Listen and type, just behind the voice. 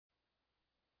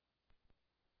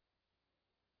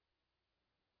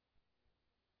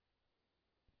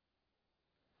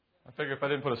figure if I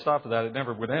didn't put a stop to that, it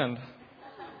never would end,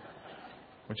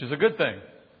 which is a good thing.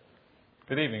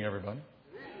 Good evening, everybody.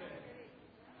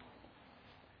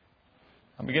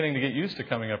 I'm beginning to get used to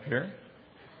coming up here.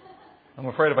 I'm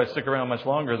afraid if I stick around much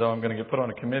longer, though, I'm going to get put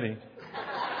on a committee.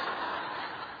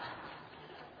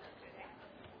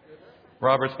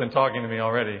 Robert's been talking to me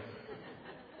already.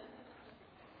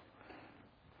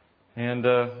 And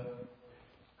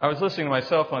I was listening to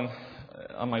myself on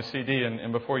my CD,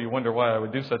 and before you wonder why I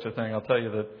would do such a thing, I'll tell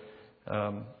you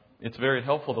that it's very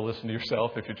helpful to listen to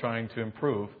yourself if you're trying to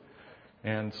improve.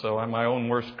 And so I'm my own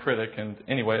worst critic. And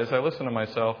anyway, as I listen to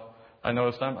myself, I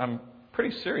noticed I'm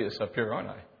pretty serious up here, aren't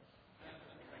I?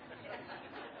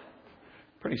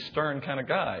 Pretty stern kind of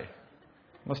guy.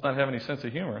 Must not have any sense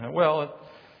of humor. Well,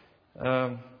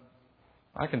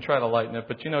 I can try to lighten it,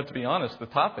 but to be honest, the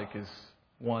topic is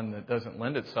one that doesn't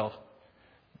lend itself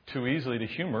too easily to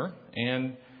humor.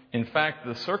 And in fact,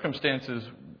 the circumstances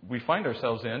we find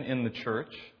ourselves in the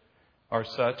church are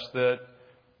such that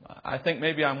I think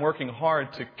maybe I'm working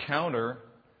hard to counter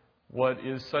what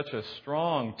is such a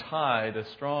strong tide, a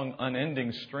strong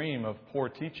unending stream of poor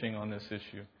teaching on this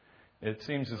issue. It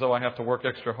seems as though I have to work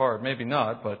extra hard. Maybe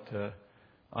not, but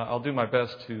I'll do my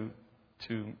best to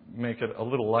make it a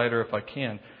little lighter if I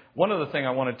can. One other thing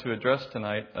I wanted to address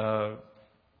tonight.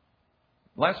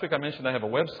 Last week I mentioned I have a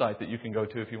website that you can go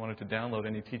to if you wanted to download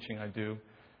any teaching I do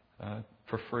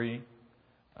for free.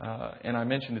 And I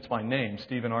mentioned it's my name,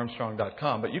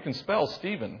 StephenArmstrong.com. But you can spell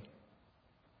Stephen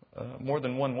more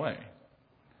than one way.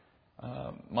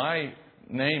 My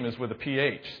name is with a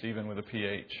PH, Stephen with a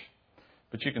PH.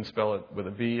 But you can spell it with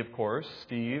a V, of course,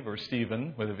 Steve or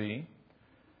Stephen with a V.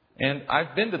 And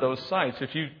I've been to those sites.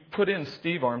 If you put in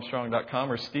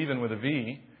SteveArmstrong.com or Stephen with a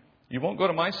V, you won't go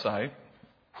to my site.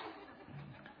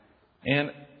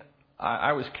 And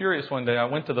I was curious one day. I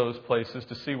went to those places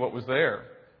to see what was there.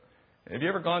 Have you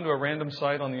ever gone to a random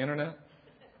site on the internet?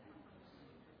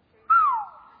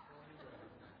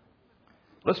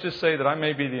 Let's just say that I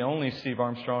may be the only Steve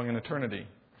Armstrong in eternity.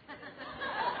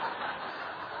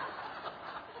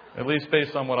 At least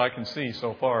based on what I can see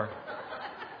so far.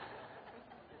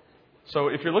 So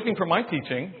if you're looking for my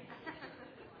teaching,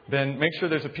 then make sure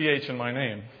there's a PH in my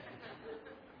name.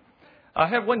 I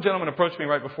had one gentleman approach me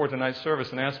right before tonight's service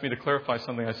and asked me to clarify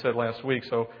something I said last week.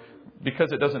 So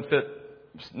because it doesn't fit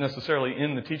necessarily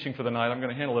in the teaching for the night, I'm going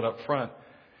to handle it up front.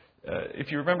 If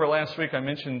you remember last week, I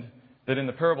mentioned that in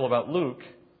the parable about Luke,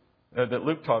 that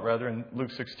Luke taught rather in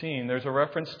Luke 16, there's a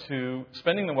reference to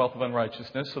spending the wealth of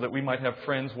unrighteousness so that we might have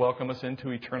friends welcome us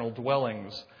into eternal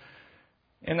dwellings.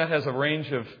 And that has a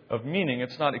range of meaning.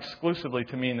 It's not exclusively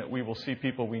to mean that we will see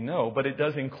people we know, but it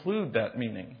does include that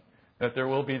meaning, that there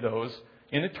will be those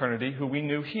in eternity who we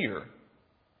knew here,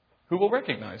 who will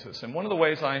recognize us. And one of the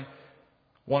ways I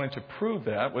wanted to prove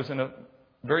that was in a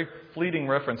very fleeting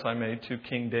reference I made to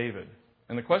King David.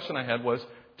 And the question I had was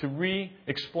to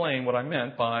re-explain what I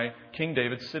meant by King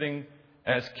David sitting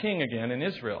as king again in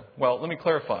Israel. Well, let me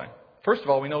clarify. First of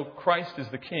all, we know Christ is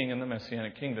the king in the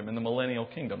Messianic kingdom, in the millennial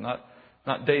kingdom,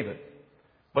 not David.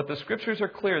 But the Scriptures are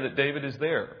clear that David is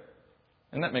there.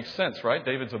 And that makes sense, right?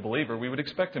 David's a believer. We would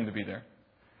expect him to be there.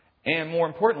 And more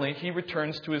importantly, he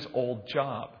returns to his old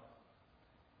job.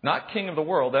 Not king of the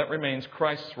world, that remains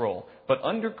Christ's role. But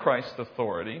under Christ's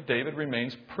authority, David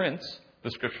remains prince,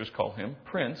 the Scriptures call him,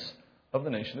 prince of the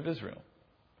nation of Israel.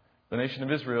 The nation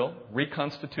of Israel,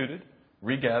 reconstituted,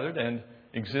 regathered, and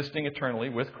existing eternally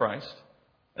with Christ,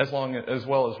 as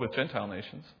well as with Gentile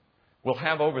nations, will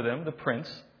have over them the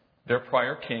prince, their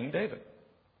prior king, David.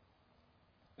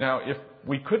 Now, if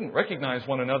we couldn't recognize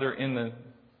one another in the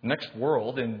next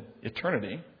world, in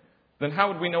eternity, then how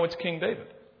would we know it's King David?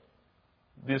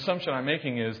 The assumption I'm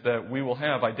making is that we will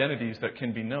have identities that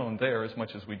can be known there as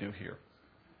much as we do here.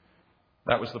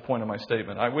 That was the point of my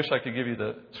statement. I wish I could give you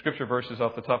the Scripture verses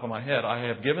off the top of my head. I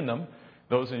have given them.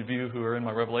 Those of you who are in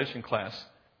my Revelation class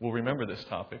will remember this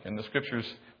topic. And the Scriptures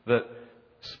that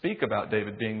speak about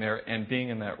David being there and being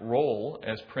in that role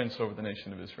as prince over the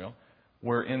nation of Israel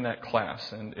were in that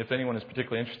class. And if anyone is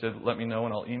particularly interested, let me know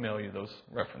and I'll email you those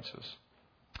references.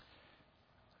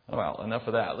 Well, enough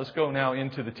of that. Let's go now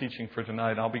into the teaching for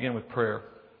tonight. I'll begin with prayer.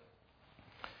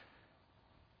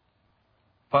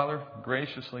 Father,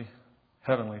 graciously,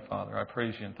 Heavenly Father, I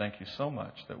praise you and thank you so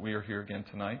much that we are here again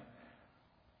tonight.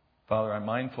 Father, I'm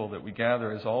mindful that we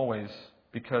gather as always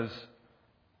because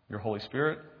your Holy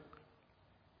Spirit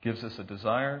gives us a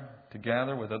desire to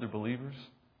gather with other believers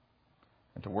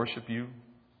and to worship you.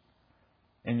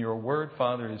 And your word,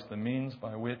 Father, is the means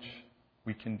by which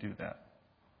we can do that.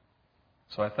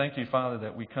 So I thank you, Father,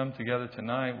 that we come together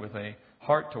tonight with a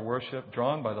heart to worship,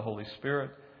 drawn by the Holy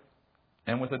Spirit,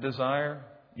 and with a desire,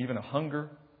 even a hunger,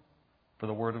 for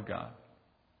the Word of God.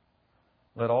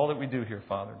 Let all that we do here,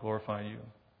 Father, glorify You.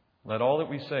 Let all that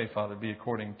we say, Father, be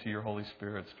according to Your Holy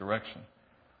Spirit's direction.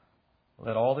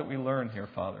 Let all that we learn here,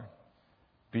 Father,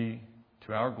 be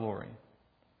to our glory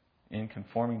in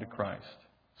conforming to Christ,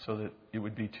 so that it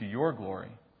would be to Your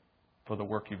glory for the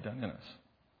work You've done in us.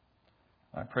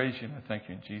 I praise You and I thank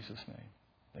You in Jesus'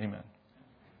 name. Amen.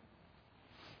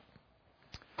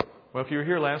 Well, if you were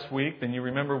here last week, then you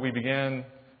remember we began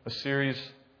a series,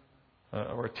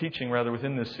 or a teaching rather,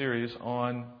 within this series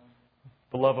on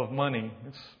the love of money.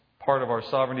 It's part of our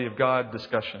sovereignty of God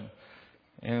discussion.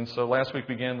 And so last week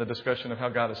began the discussion of how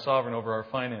God is sovereign over our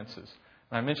finances.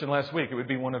 And I mentioned last week it would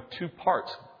be one of two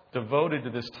parts devoted to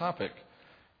this topic.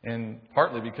 And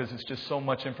partly because it's just so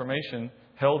much information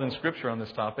held in Scripture on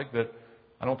this topic that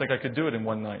I don't think I could do it in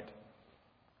one night.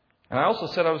 And I also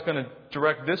said I was going to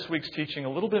direct this week's teaching a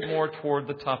little bit more toward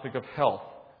the topic of health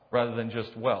rather than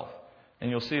just wealth. And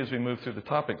you'll see as we move through the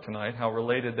topic tonight how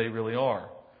related they really are.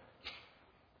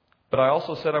 But I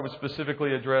also said I would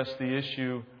specifically address the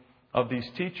issue of these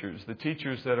teachers, the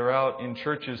teachers that are out in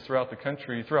churches throughout the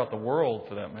country, throughout the world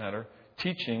for that matter,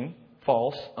 teaching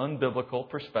false, unbiblical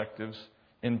perspectives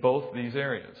in both these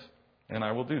areas. And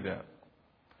I will do that.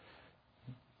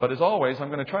 But as always, I'm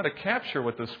going to try to capture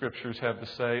what the Scriptures have to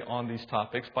say on these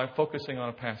topics by focusing on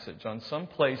a passage, on some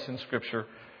place in Scripture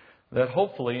that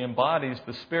hopefully embodies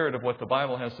the spirit of what the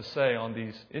Bible has to say on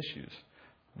these issues.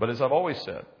 But as I've always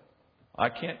said, I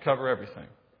can't cover everything.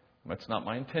 It's not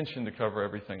my intention to cover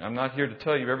everything. I'm not here to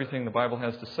tell you everything the Bible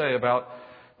has to say about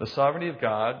the sovereignty of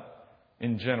God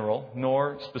in general,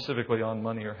 nor specifically on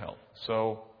money or health.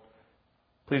 So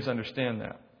please understand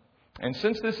that. And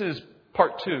since this is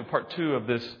part two of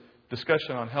this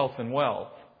discussion on health and wealth,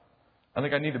 I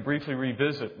think I need to briefly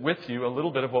revisit with you a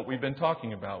little bit of what we've been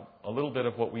talking about, a little bit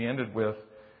of what we ended with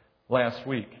last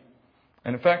week.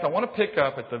 And in fact, I want to pick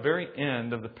up at the very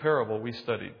end of the parable we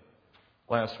studied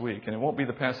last week. And it won't be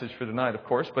the passage for tonight, of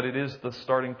course, but it is the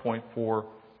starting point for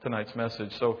tonight's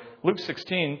message. So Luke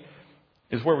 16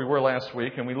 is where we were last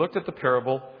week, and we looked at the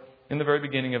parable in the very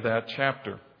beginning of that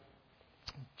chapter.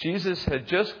 Jesus had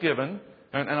just given,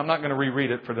 and I'm not going to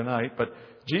reread it for tonight, but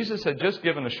Jesus had just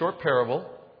given a short parable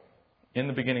in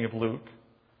the beginning of Luke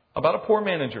about a poor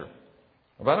manager,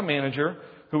 about a manager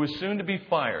who was soon to be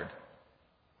fired.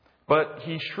 But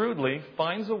he shrewdly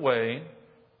finds a way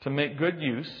to make good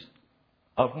use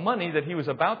of money that he was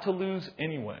about to lose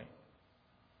anyway.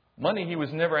 Money he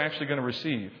was never actually going to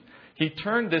receive. He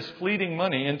turned this fleeting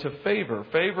money into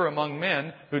favor among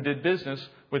men who did business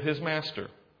with his master.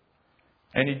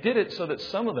 And he did it so that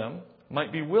some of them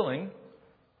might be willing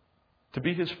to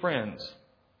be his friends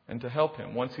and to help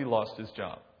him once he lost his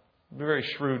job. A very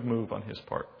shrewd move on his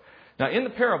part. Now, in the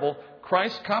parable,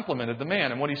 Christ complimented the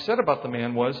man. And what he said about the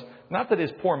man was not that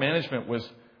his poor management was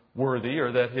worthy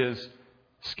or that his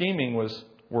scheming was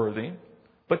worthy,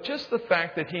 but just the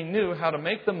fact that he knew how to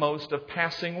make the most of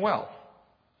passing wealth.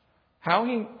 How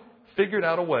he figured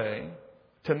out a way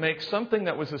to make something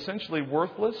that was essentially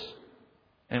worthless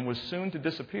and was soon to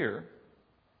disappear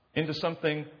into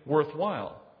something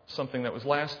worthwhile, something that was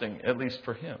lasting, at least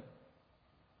for him.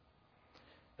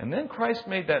 And then Christ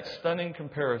made that stunning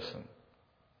comparison,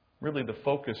 really the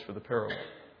focus for the parable.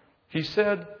 He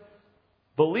said,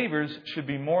 believers should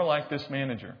be more like this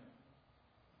manager.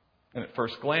 And at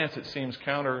first glance, it seems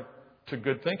counter to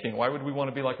good thinking. Why would we want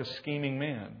to be like a scheming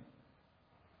man?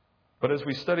 But as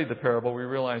we studied the parable, we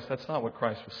realized that's not what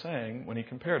Christ was saying when he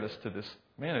compared us to this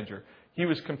manager. He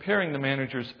was comparing the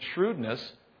manager's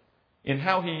shrewdness in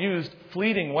how he used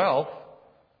fleeting wealth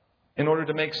in order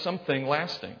to make something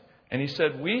lasting. And he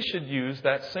said we should use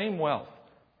that same wealth,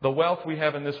 the wealth we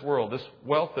have in this world, this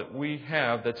wealth that we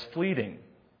have that's fleeting,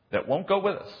 that won't go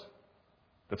with us,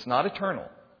 that's not eternal,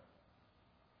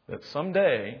 that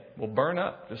someday will burn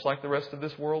up just like the rest of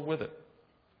this world with it.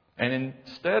 And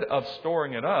instead of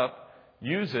storing it up,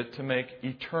 use it to make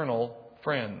eternal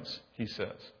friends, he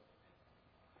says.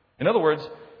 In other words,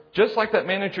 just like that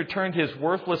manager turned his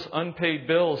worthless unpaid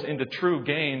bills into true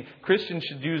gain, Christians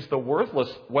should use the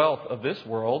worthless wealth of this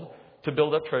world to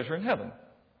build up treasure in heaven.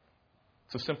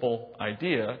 It's a simple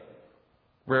idea,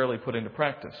 rarely put into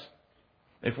practice.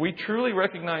 If we truly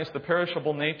recognize the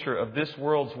perishable nature of this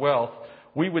world's wealth,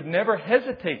 we would never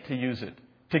hesitate to use it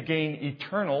to gain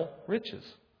eternal riches.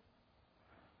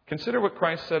 Consider what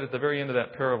Christ said at the very end of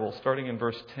that parable, starting in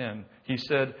verse 10. He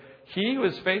said, "He who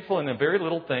is faithful in a very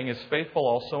little thing is faithful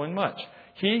also in much.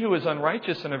 He who is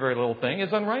unrighteous in a very little thing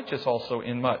is unrighteous also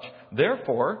in much.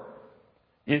 Therefore,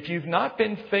 if you've not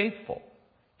been faithful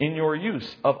in your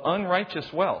use of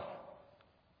unrighteous wealth,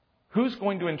 Who's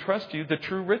going to entrust you the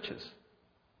true riches?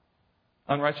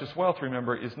 Unrighteous wealth,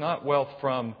 remember, is not wealth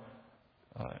from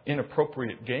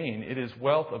inappropriate gain. It is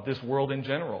wealth of this world in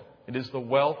general. It is the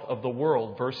wealth of the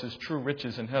world versus true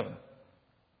riches in heaven.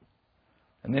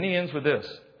 And then he ends with this.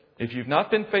 If you've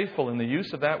not been faithful in the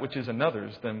use of that which is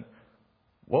another's, then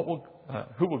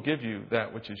who will give you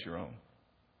that which is your own?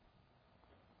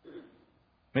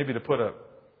 Maybe to put a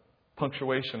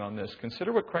punctuation on this,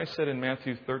 consider what Christ said in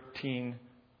Matthew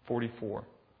 13:44.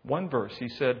 One verse, he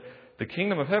said, the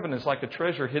kingdom of heaven is like a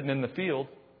treasure hidden in the field,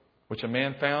 which a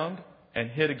man found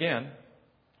and hid again.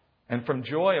 And from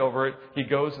joy over it, he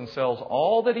goes and sells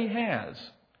all that he has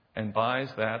and buys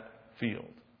that field.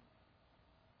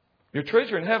 Your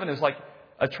treasure in heaven is like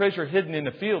a treasure hidden in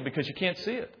the field because you can't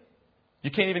see it.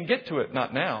 You can't even get to it,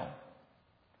 not now.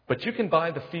 But you can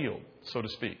buy the field, so to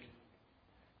speak.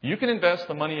 You can invest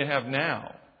the money you have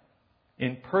now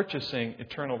in purchasing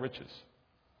eternal riches.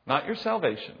 Not your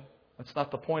salvation. That's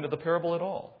not the point of the parable at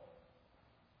all.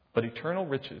 But eternal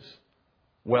riches.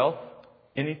 Wealth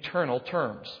in eternal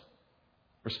terms.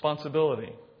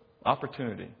 Responsibility,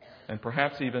 opportunity, and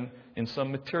perhaps even in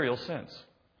some material sense.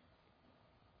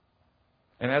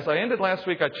 And as I ended last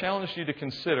week, I challenged you to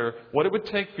consider what it would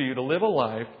take for you to live a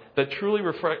life that truly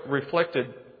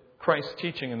reflected Christ's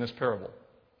teaching in this parable.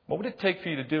 What would it take for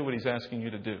you to do what he's asking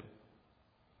you to do?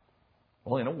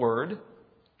 Well, in a word,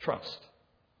 trust.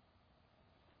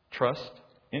 Trust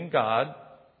in God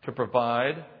to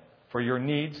provide for your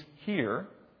needs here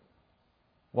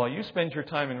while you spend your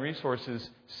time and resources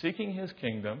seeking his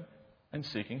kingdom and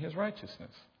seeking his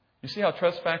righteousness. You see how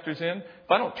trust factors in?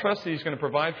 If I don't trust that he's going to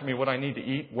provide for me what I need to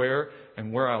eat, where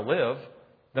I'll live,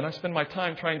 then I spend my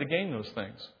time trying to gain those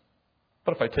things.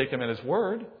 But if I take him at his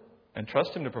word and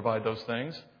trust him to provide those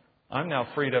things, I'm now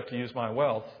freed up to use my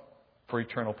wealth for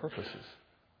eternal purposes.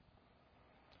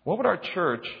 What would our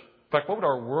church, in fact, what would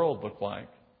our world look like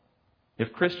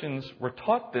if Christians were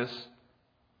taught this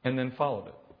and then followed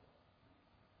it?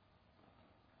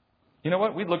 You know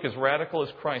what? We'd look as radical as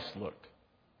Christ looked.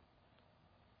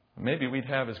 Maybe we'd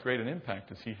have as great an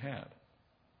impact as he had.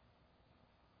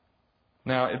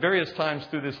 Now, at various times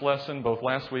through this lesson, both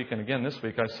last week and again this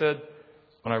week, I said,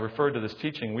 when I referred to this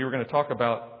teaching, we were going to talk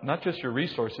about not just your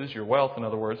resources, your wealth, in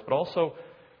other words, but also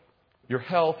your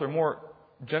health, or more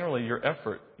generally your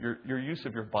effort, your use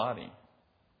of your body,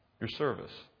 your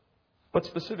service. But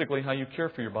specifically how you care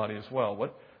for your body as well.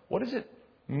 What does it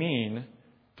mean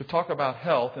to talk about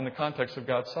health in the context of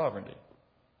God's sovereignty?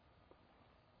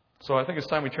 So I think it's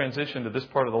time we transition to this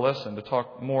part of the lesson to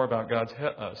talk more about God's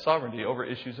sovereignty over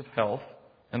issues of health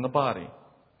and the body.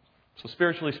 So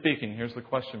spiritually speaking, here's the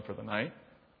question for the night.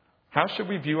 How should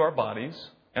we view our bodies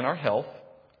and our health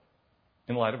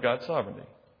in light of God's sovereignty?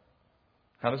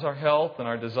 How does our health and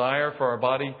our desire for our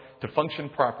body to function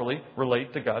properly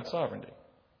relate to God's sovereignty?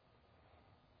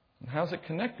 And how is it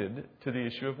connected to the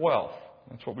issue of wealth?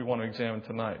 That's what we want to examine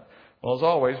tonight. Well, as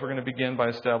always, we're going to begin by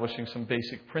establishing some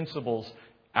basic principles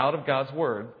out of God's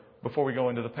Word before we go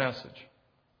into the passage.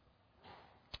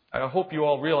 I hope you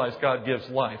all realize God gives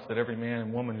life, that every man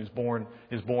and woman who's born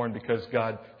is born because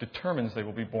God determines they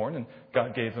will be born, and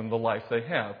God gave them the life they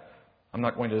have. I'm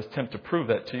not going to attempt to prove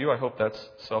that to you. I hope that's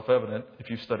self-evident if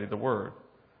you study the Word.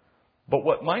 But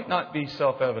what might not be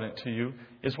self-evident to you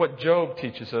is what Job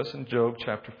teaches us in Job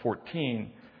chapter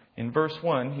 14. In verse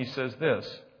 1, he says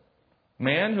this,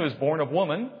 "Man who is born of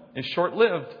woman is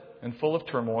short-lived and full of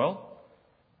turmoil.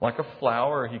 Like a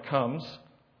flower he comes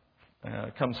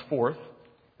forth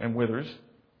and withers.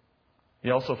 He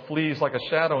also flees like a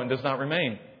shadow and does not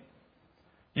remain.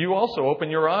 You also open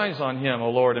your eyes on him,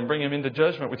 O Lord, and bring him into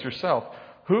judgment with yourself.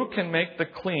 Who can make the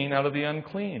clean out of the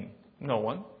unclean? No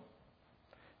one.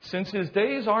 Since his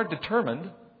days are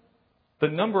determined, the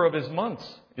number of his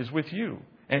months is with you,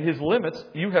 and his limits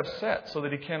you have set so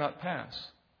that he cannot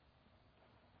pass."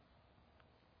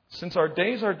 Since our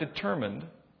days are determined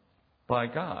by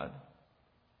God,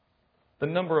 the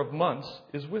number of months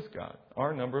is with God.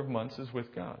 Our number of months is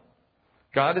with God.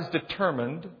 God has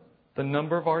determined the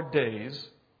number of our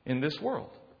days in this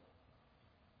world.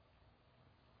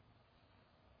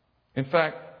 In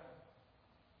fact,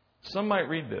 some might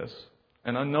read this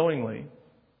and unknowingly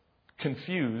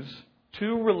confuse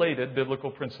two related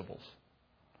biblical principles.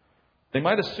 They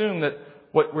might assume that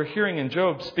what we're hearing in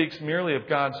Job speaks merely of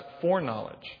God's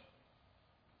foreknowledge.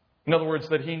 In other words,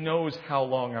 that he knows how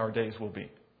long our days will be.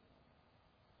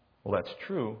 Well, that's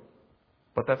true,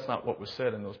 but that's not what was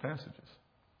said in those passages.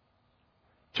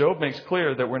 Job makes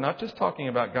clear that we're not just talking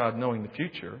about God knowing the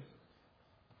future.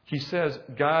 He says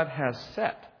God has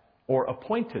set or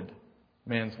appointed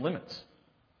man's limits.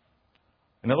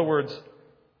 In other words,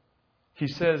 He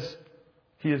says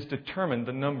He has determined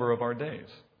the number of our days.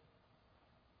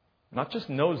 Not just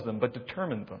knows them, but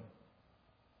determined them.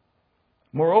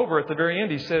 Moreover, at the very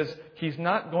end, He says He's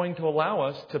not going to allow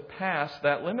us to pass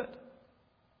that limit.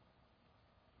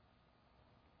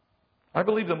 I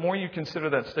believe the more you consider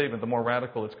that statement, the more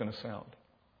radical it's going to sound.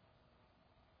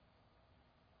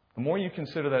 The more you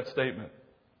consider that statement,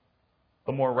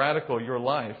 the more radical your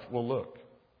life will look.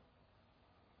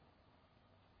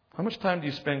 How much time do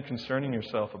you spend concerning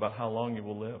yourself about how long you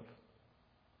will live?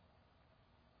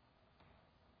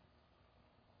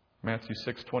 Matthew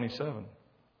 6:27.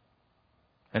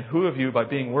 And who of you, by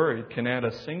being worried, can add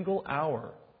a single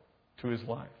hour to his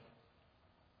life?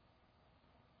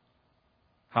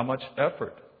 How much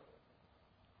effort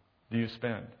do you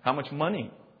spend? How much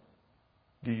money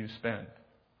do you spend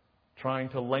trying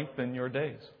to lengthen your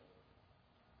days?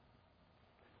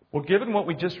 Well, given what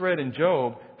we just read in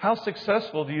Job, how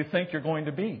successful do you think you're going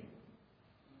to be?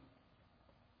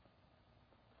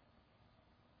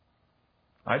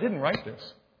 I didn't write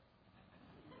this.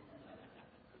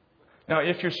 Now,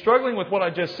 if you're struggling with what I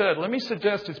just said, let me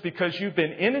suggest it's because you've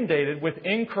been inundated with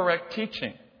incorrect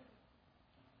teaching,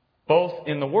 both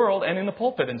in the world and in the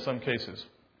pulpit in some cases.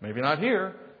 Maybe not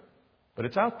here, but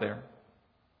it's out there.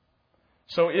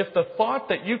 So if the thought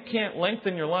that you can't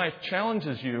lengthen your life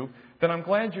challenges you, then I'm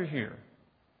glad you're here.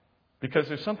 Because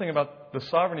there's something about the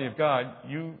sovereignty of God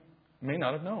you may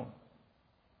not have known.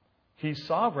 He's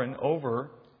sovereign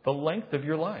over the length of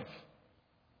your life.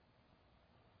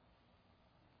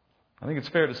 I think it's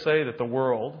fair to say that the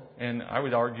world, and I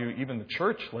would argue even the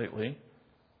church lately,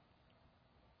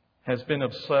 has been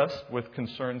obsessed with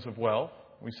concerns of wealth.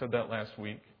 We said that last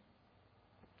week.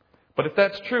 But if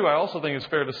that's true, I also think it's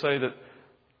fair to say that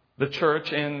the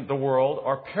church and the world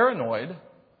are paranoid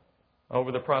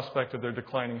over the prospect of their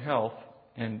declining health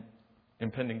and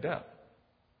impending death.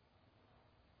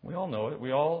 We all know it.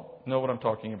 We all know what I'm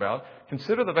talking about.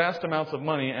 Consider the vast amounts of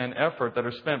money and effort that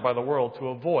are spent by the world to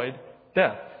avoid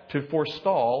death, to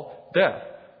forestall death.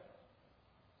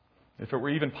 If it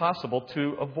were even possible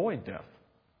to avoid death,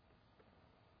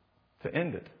 to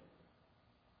end it.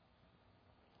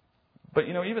 But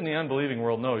even the unbelieving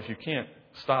world knows you can't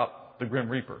stop the Grim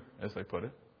Reaper, as they put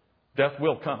it. Death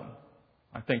will come.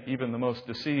 I think even the most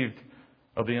deceived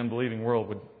of the unbelieving world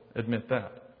would admit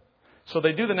that. So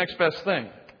they do the next best thing.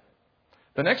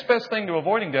 The next best thing to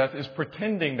avoiding death is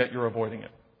pretending that you're avoiding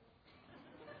it.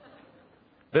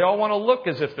 They all want to look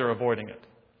as if they're avoiding it.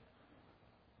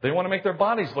 They want to make their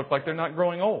bodies look like they're not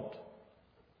growing old.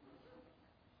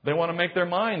 They want to make their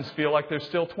minds feel like they're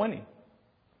still 20.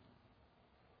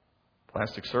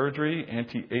 Plastic surgery,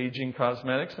 anti-aging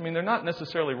cosmetics. They're not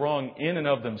necessarily wrong in and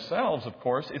of themselves, of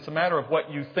course. It's a matter of what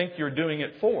you think you're doing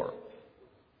it for.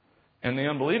 And the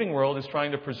unbelieving world is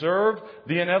trying to preserve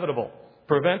the inevitable,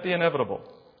 prevent the inevitable.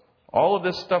 All of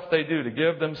this stuff they do to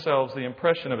give themselves the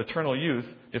impression of eternal youth,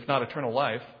 if not eternal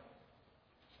life.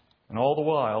 And all the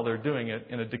while, they're doing it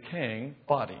in a decaying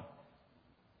body.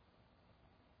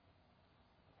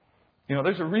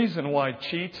 There's a reason why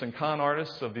cheats and con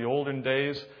artists of the olden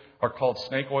days are called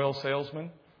snake oil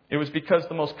salesmen. It was because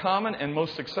the most common and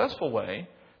most successful way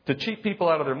to cheat people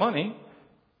out of their money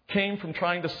came from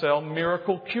trying to sell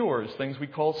miracle cures, things we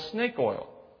call snake oil,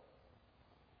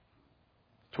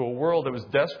 to a world that was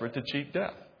desperate to cheat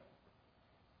death.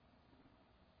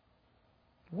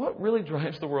 What really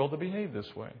drives the world to behave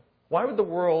this way? Why would the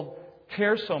world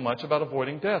care so much about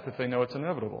avoiding death if they know it's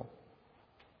inevitable?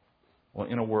 Well,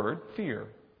 in a word, fear.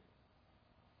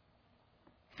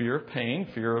 Fear of pain,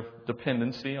 fear of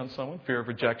dependency on someone, fear of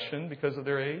rejection because of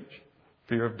their age,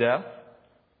 fear of death,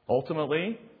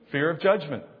 ultimately, fear of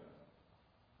judgment.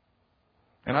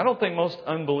 And I don't think most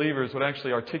unbelievers would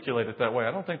actually articulate it that way.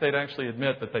 I don't think they'd actually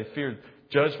admit that they feared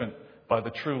judgment by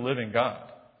the true living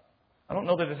God. I don't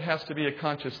know that it has to be a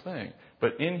conscious thing.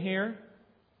 But in here,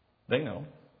 they know.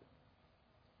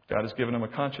 God has given them a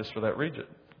conscience for that reason.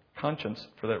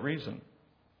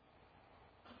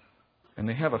 And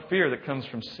they have a fear that comes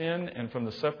from sin and from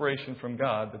the separation from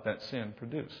God that sin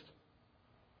produced.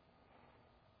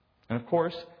 And of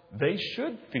course, they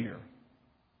should fear.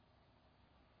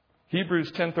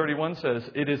 Hebrews 10:31 says,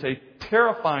 it is a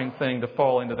terrifying thing to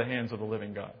fall into the hands of the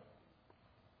living God.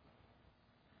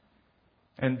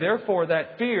 And therefore,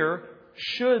 that fear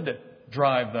should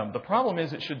drive them. The problem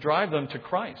is it should drive them to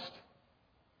Christ,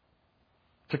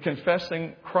 to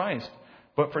confessing Christ.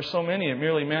 But for so many, it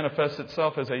merely manifests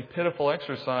itself as a pitiful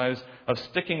exercise of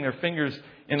sticking their fingers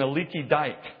in a leaky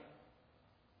dike.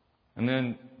 And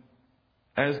then,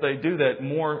 as they do that,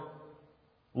 more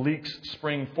leaks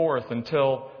spring forth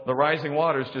until the rising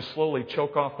waters just slowly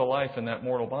choke off the life in that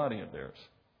mortal body of theirs.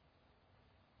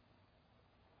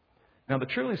 Now, the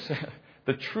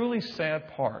truly sad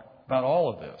part about all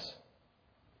of this,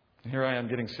 and here I am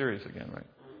getting serious again, right?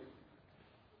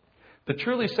 The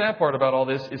truly sad part about all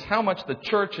this is how much the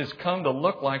church has come to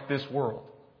look like this world.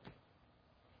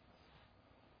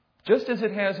 Just as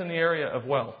it has in the area of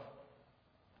wealth.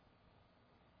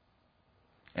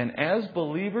 And as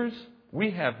believers,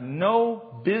 we have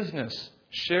no business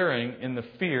sharing in the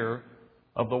fear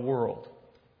of the world.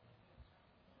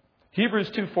 Hebrews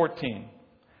 2:14.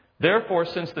 Therefore,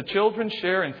 since the children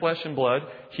share in flesh and blood,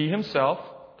 He Himself,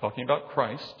 talking about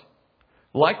Christ,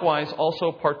 likewise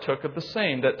also partook of the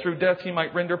same, that through death He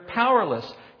might render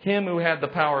powerless him who had the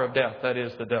power of death, that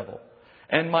is, the devil,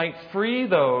 and might free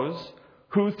those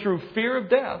who through fear of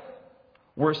death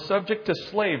were subject to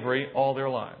slavery all their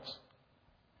lives.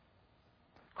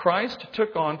 Christ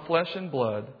took on flesh and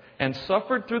blood and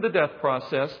suffered through the death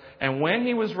process, and when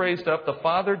He was raised up, the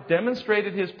Father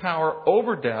demonstrated His power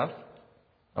over death,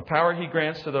 a power He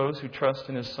grants to those who trust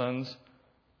in His Son's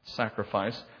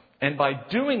sacrifice. And by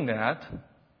doing that,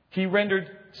 He rendered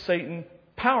Satan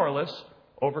powerless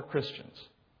over Christians.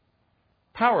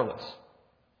 Powerless.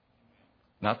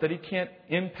 Not that he can't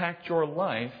impact your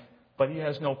life, but he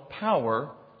has no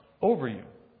power over you.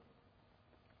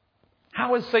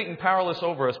 How is Satan powerless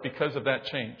over us because of that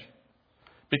change?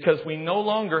 Because we no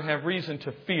longer have reason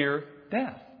to fear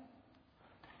death.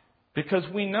 Because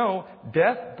we know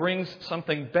death brings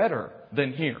something better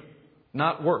than here,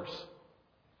 not worse.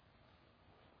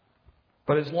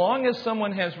 But as long as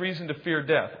someone has reason to fear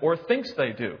death, or thinks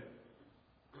they do,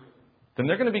 then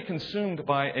they're going to be consumed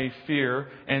by a fear,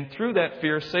 and through that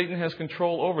fear, Satan has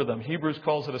control over them. Hebrews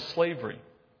calls it a slavery.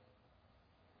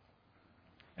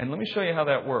 And let me show you how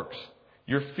that works.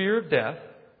 Your fear of death,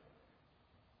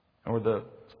 let's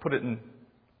put it in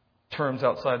terms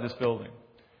outside this building.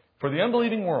 For the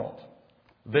unbelieving world,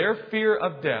 their fear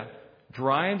of death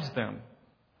drives them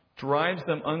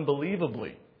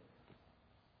unbelievably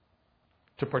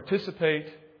to participate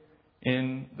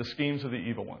in the schemes of the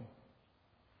evil one.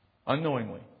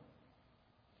 Unknowingly.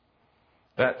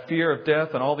 That fear of death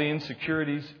and all the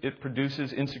insecurities it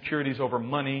produces, insecurities over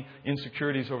money,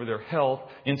 insecurities over their health,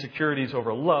 insecurities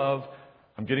over love.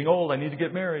 I'm getting old, I need to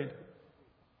get married.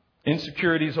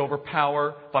 Insecurities over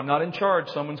power. If I'm not in charge,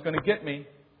 someone's going to get me.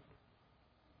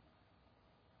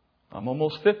 I'm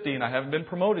almost 50 and I haven't been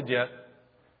promoted yet.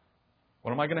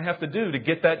 What am I going to have to do to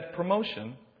get that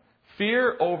promotion?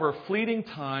 Fear over fleeting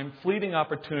time, fleeting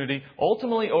opportunity,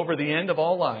 ultimately over the end of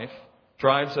all life,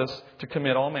 drives us to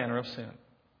commit all manner of sin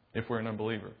if we're an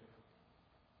unbeliever.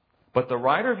 But the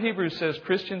writer of Hebrews says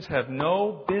Christians have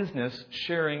no business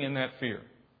sharing in that fear.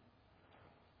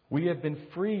 We have been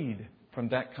freed from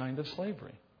that kind of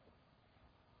slavery.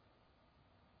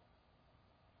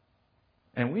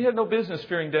 And we have no business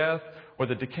fearing death or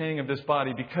the decaying of this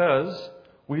body because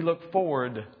we look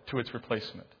forward to its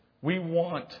replacement. We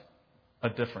want a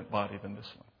different body than this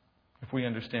one, if we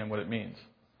understand what it means.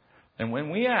 And when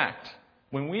we act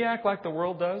like the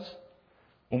world does,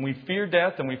 when we fear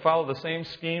death and we follow the same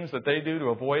schemes that they do to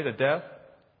avoid a death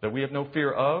that we have no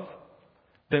fear of,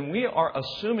 then we are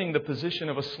assuming the position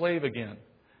of a slave again.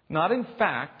 Not in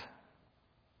fact,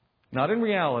 not in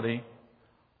reality,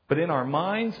 but in our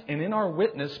minds and in our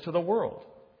witness to the world.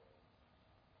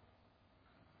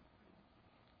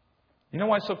 You know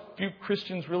why so few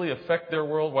Christians really affect their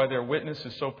world, why their witness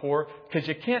is so poor? Because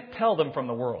you can't tell them from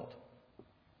the world.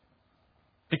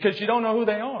 Because you don't know who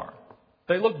they are.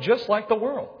 They look just like the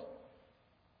world.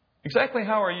 Exactly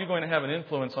how are you going to have an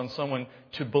influence on someone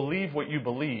to believe what you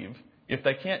believe if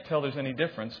they can't tell there's any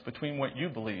difference between what you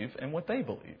believe and what they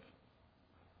believe?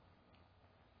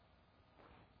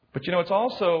 But you know, it's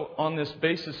also on this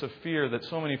basis of fear that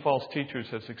so many false teachers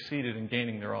have succeeded in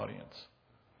gaining their audience.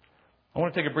 I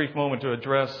want to take a brief moment to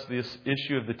address this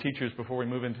issue of the teachers before we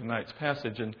move into tonight's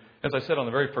passage. And as I said on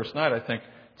the very first night, I think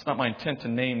it's not my intent to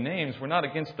name names. We're not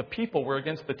against the people. We're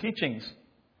against the teachings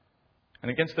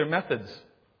and against their methods.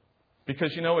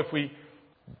 Because, you know, if we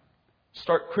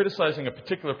start criticizing a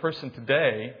particular person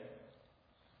today,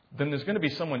 then there's going to be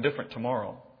someone different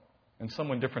tomorrow and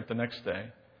someone different the next day.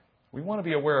 We want to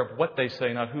be aware of what they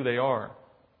say, not who they are.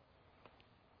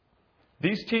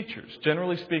 These teachers,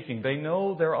 generally speaking, they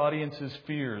know their audience's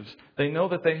fears. They know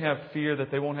that they have fear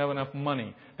that they won't have enough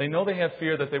money. They know they have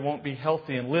fear that they won't be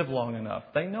healthy and live long enough.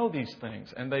 They know these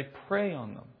things, and they prey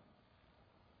on them.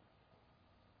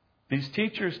 These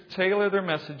teachers tailor their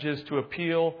messages to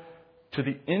appeal to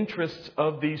the interests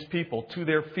of these people, to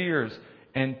their fears,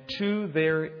 and to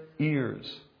their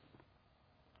ears.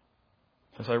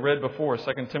 As I read before, 2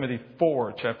 Timothy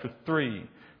 4, chapter 3,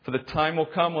 For the time will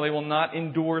come when they will not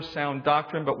endure sound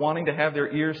doctrine, but wanting to have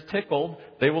their ears tickled,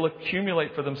 they will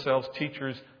accumulate for themselves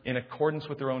teachers in accordance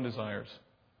with their own desires.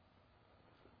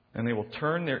 And they will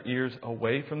turn their ears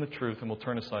away from the truth and will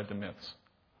turn aside to myths.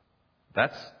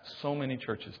 That's so many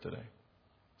churches today.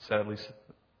 Sadly,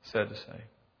 sad to say.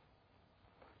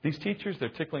 These teachers, they're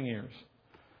tickling ears.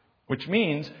 Which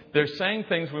means they're saying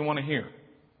things we want to hear.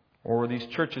 Or these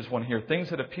churches want to hear. Things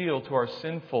that appeal to our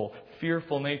sinful,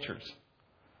 fearful natures.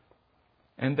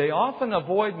 And they often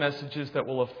avoid messages that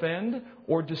will offend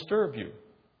or disturb you.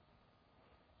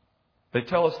 They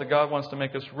tell us that God wants to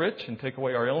make us rich and take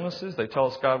away our illnesses. They tell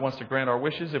us God wants to grant our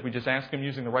wishes if we just ask Him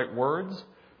using the right words.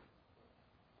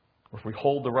 Or if we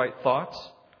hold the right thoughts.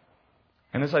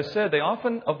 And as I said, they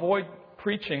often avoid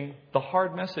preaching the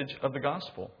hard message of the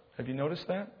gospel. Have you noticed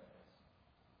that?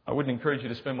 I wouldn't encourage you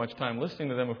to spend much time listening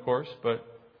to them, of course, but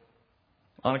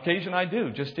on occasion I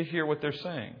do, just to hear what they're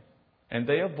saying. And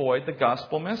they avoid the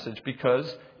gospel message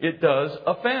because it does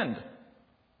offend,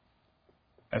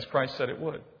 as Christ said it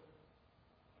would.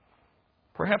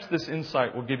 Perhaps this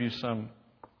insight will give you some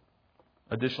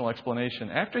additional explanation.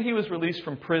 After he was released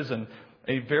from prison,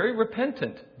 a very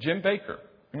repentant Jim Baker,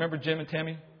 remember Jim and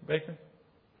Tammy Baker?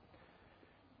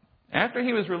 After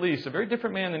he was released, a very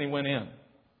different man than he went in.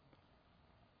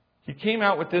 He came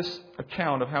out with this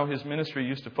account of how his ministry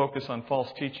used to focus on false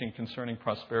teaching concerning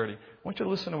prosperity. I want you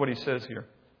to listen to what he says here.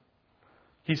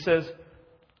 He says,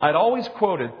 I'd always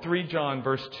quoted 3 John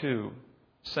verse 2,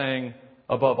 saying,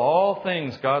 above all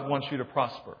things, God wants you to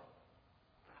prosper.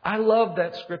 I love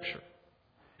that scripture.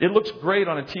 It looks great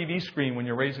on a TV screen when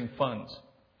you're raising funds.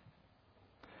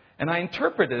 And I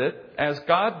interpreted it as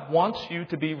God wants you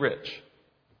to be rich.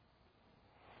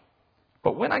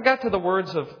 But when I got to the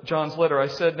words of John's letter, I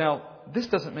said, now, this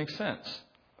doesn't make sense.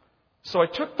 So I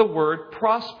took the word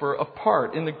prosper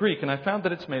apart in the Greek, and I found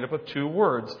that it's made up of 2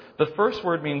 words. The first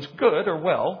word means good or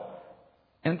well,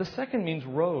 and the second means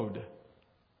road.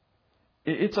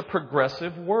 It's a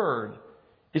progressive word.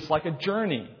 It's like a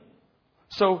journey.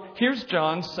 So here's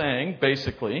John saying,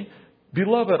 basically,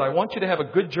 Beloved, I want you to have a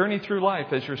good journey through life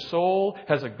as your soul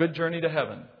has a good journey to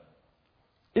heaven.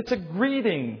 It's a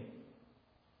greeting.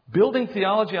 Building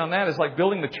theology on that is like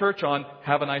building the church on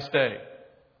have a nice day.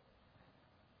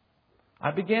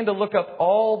 I began to look up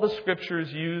all the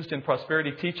scriptures used in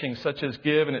prosperity teaching, such as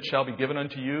give and it shall be given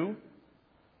unto you.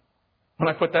 When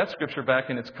I put that scripture back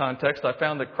in its context, I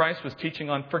found that Christ was teaching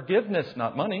on forgiveness,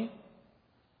 not money.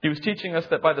 He was teaching us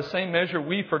that by the same measure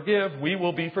we forgive, we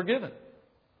will be forgiven.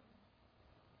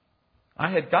 I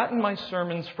had gotten my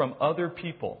sermons from other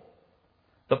people.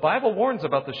 The Bible warns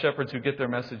about the shepherds who get their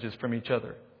messages from each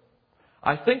other.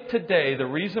 I think today the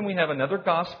reason we have another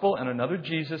gospel and another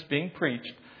Jesus being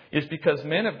preached is because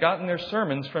men have gotten their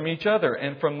sermons from each other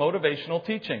and from motivational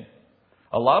teaching.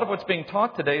 A lot of what's being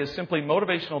taught today is simply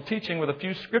motivational teaching with a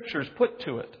few scriptures put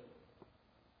to it.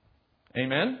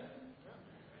 Amen?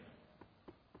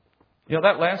 You know,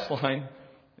 that last line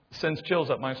sends chills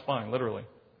up my spine, literally.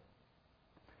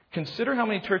 Consider how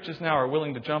many churches now are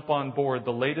willing to jump on board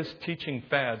the latest teaching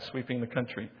fad sweeping the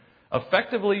country,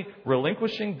 effectively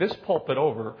relinquishing this pulpit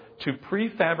over to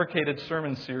prefabricated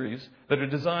sermon series that are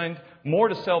designed more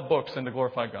to sell books than to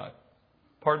glorify God.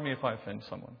 Pardon me if I offend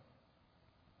someone.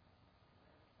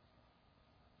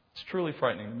 It's truly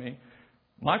frightening to me.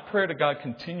 My prayer to God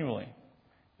continually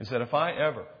is that if I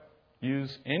ever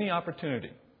use any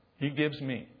opportunity He gives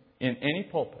me in any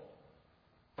pulpit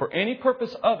for any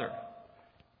purpose other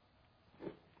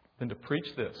than to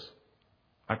preach this,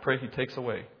 I pray He takes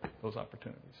away those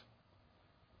opportunities.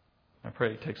 I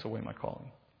pray He takes away my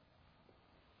calling.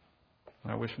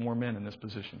 And I wish more men in this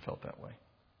position felt that way.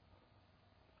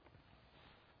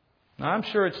 Now, I'm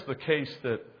sure it's the case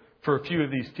that for a few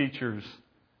of these teachers,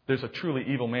 there's a truly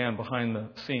evil man behind the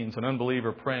scenes, an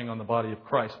unbeliever preying on the body of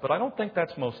Christ. But I don't think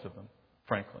that's most of them,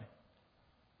 frankly.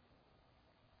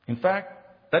 In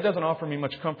fact, that doesn't offer me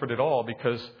much comfort at all,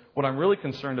 because what I'm really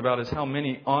concerned about is how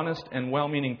many honest and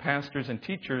well-meaning pastors and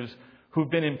teachers who've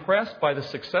been impressed by the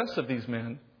success of these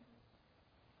men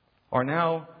are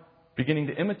now beginning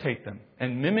to imitate them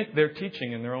and mimic their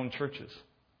teaching in their own churches.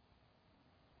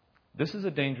 This is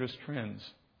a dangerous trend.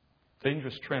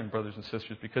 Dangerous trend, brothers and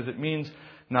sisters, because it means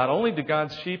not only do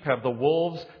God's sheep have the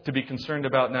wolves to be concerned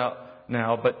about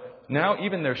now, but now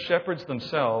even their shepherds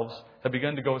themselves have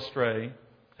begun to go astray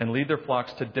and lead their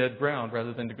flocks to dead ground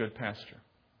rather than to good pasture.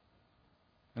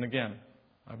 And again,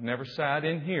 I've never sat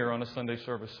in here on a Sunday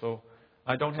service, so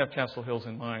I don't have Castle Hills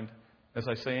in mind as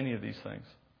I say any of these things.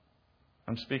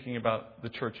 I'm speaking about the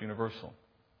church universal.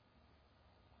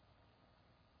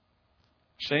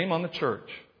 Shame on the church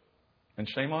and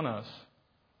shame on us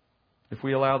if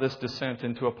we allow this descent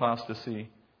into apostasy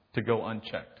to go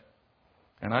unchecked.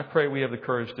 And I pray we have the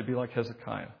courage to be like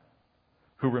Hezekiah,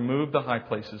 who removed the high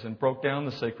places and broke down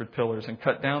the sacred pillars and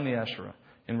cut down the Asherah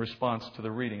in response to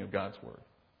the reading of God's Word.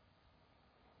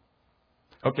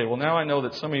 Okay, well now I know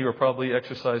that some of you are probably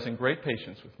exercising great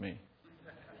patience with me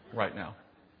right now.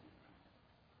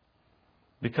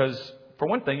 Because, for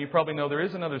one thing, you probably know there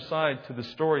is another side to the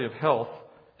story of health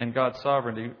and God's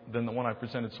sovereignty than the one I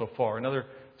presented so far. Another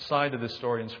side to this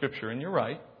story in Scripture, and you're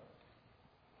right.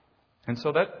 And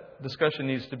so that discussion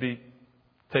needs to be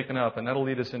taken up, and that'll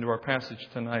lead us into our passage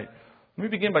tonight. Let me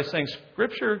begin by saying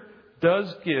Scripture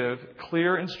does give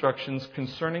clear instructions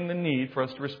concerning the need for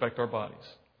us to respect our bodies.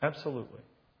 Absolutely.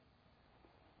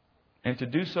 And to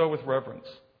do so with reverence.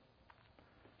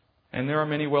 And there are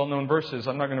many well-known verses.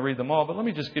 I'm not going to read them all, but let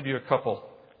me just give you a couple.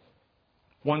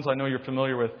 Ones I know you're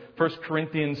familiar with. 1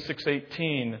 Corinthians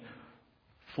 6:18.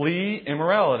 Flee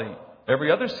immorality.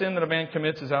 Every other sin that a man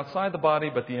commits is outside the body,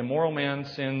 but the immoral man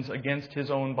sins against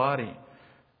his own body.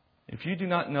 If you do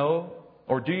not know,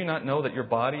 or do you not know that your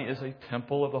body is a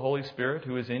temple of the Holy Spirit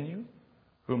who is in you,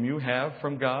 whom you have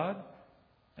from God,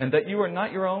 and that you are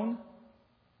not your own?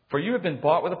 For you have been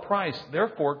bought with a price.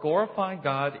 Therefore, glorify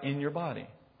God in your body.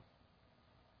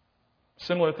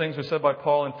 Similar things are said by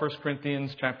Paul in 1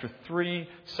 Corinthians chapter 3,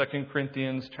 2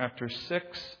 Corinthians chapter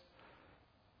 6.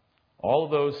 All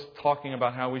of those talking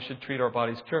about how we should treat our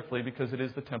bodies carefully because it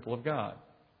is the temple of God.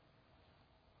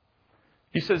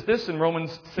 He says this in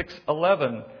Romans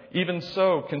 6:11. Even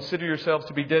so, consider yourselves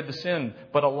to be dead to sin,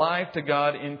 but alive to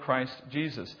God in Christ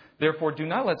Jesus. Therefore, do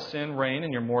not let sin reign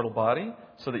in your mortal body,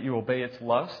 so that you obey its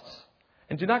lusts.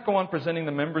 And do not go on presenting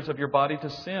the members of your body to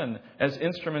sin as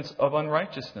instruments of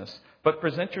unrighteousness, but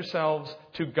present yourselves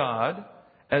to God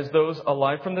as those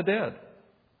alive from the dead,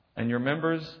 and your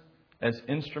members as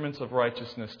instruments of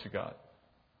righteousness to God.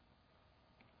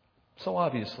 So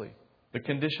obviously, the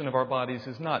condition of our bodies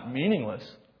is not meaningless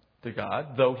to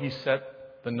God, though He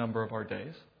set the number of our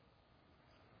days.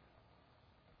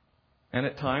 And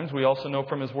at times, we also know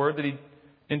from His Word that He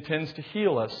intends to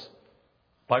heal us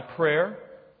by prayer,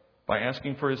 by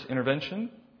asking for His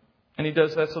intervention. And He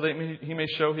does that so that He may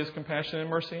show His compassion and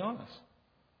mercy on us.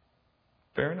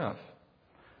 Fair enough.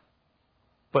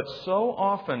 But so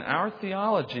often, our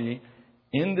theology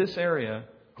in this area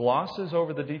glosses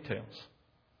over the details.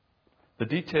 The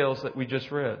details that we just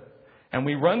read. And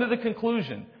we run to the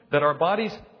conclusion that our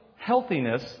body's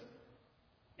healthiness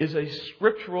is a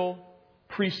scriptural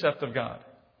precept of God.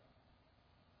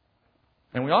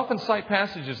 And we often cite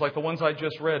passages like the ones I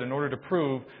just read in order to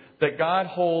prove that God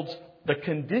holds the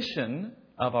condition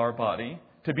of our body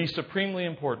to be supremely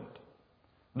important.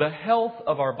 The health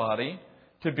of our body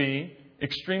to be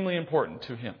extremely important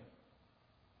to Him.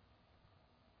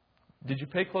 Did you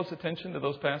pay close attention to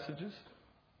those passages?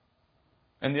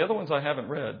 And the other ones I haven't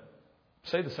read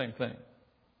say the same thing.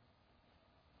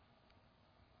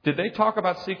 Did they talk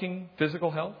about seeking physical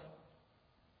health?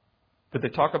 Did they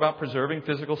talk about preserving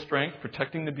physical strength,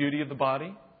 protecting the beauty of the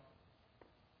body?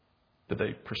 Did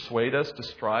they persuade us to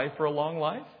strive for a long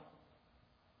life?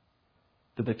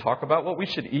 Did they talk about what we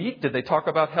should eat? Did they talk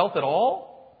about health at all?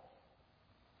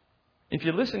 If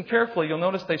you listen carefully, you'll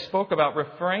notice they spoke about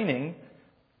refraining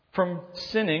from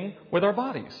sinning with our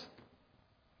bodies.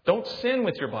 Don't sin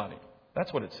with your body.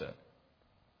 That's what it said.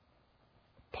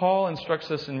 Paul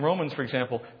instructs us in Romans, for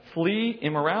example, flee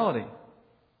immorality.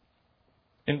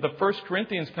 In the 1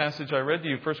 Corinthians passage I read to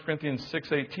you, 1 Corinthians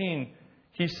 6:18,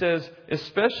 he says,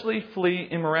 especially flee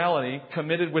immorality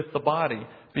committed with the body,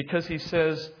 because he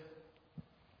says,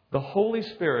 the Holy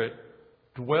Spirit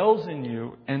dwells in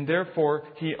you, and therefore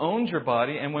He owns your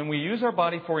body, and when we use our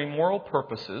body for immoral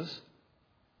purposes,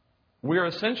 we are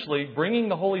essentially bringing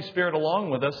the Holy Spirit along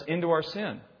with us into our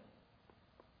sin,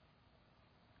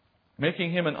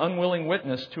 making Him an unwilling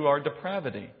witness to our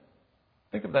depravity.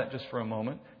 Think of that just for a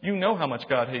moment. You know how much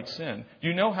God hates sin.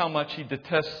 You know how much He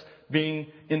detests being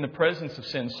in the presence of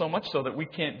sin, so much so that we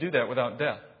can't do that without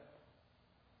death.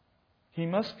 He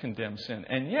must condemn sin.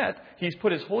 And yet, He's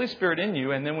put His Holy Spirit in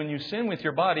you, and then when you sin with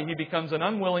your body, He becomes an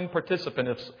unwilling participant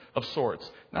of sorts.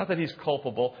 Not that He's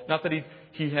culpable, not that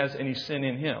he has any sin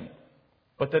in Him,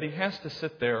 but that He has to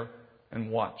sit there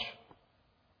and watch.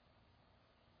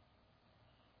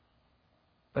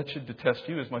 That should detest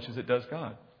you as much as it does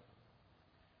God.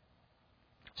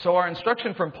 So our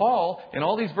instruction from Paul in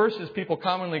all these verses people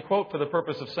commonly quote for the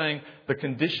purpose of saying the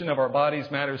condition of our bodies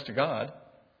matters to God.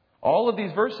 All of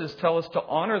these verses tell us to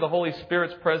honor the Holy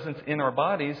Spirit's presence in our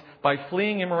bodies by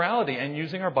fleeing immorality and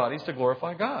using our bodies to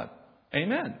glorify God.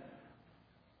 Amen.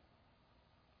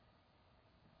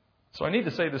 So I need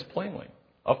to say this plainly.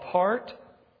 Apart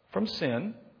from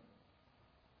sin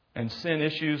and sin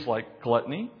issues like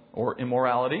gluttony or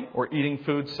immorality or eating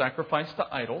food sacrificed to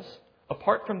idols,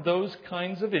 apart from those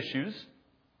kinds of issues,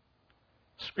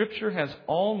 Scripture has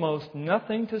almost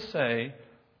nothing to say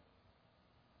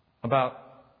about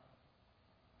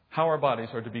how our bodies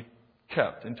are to be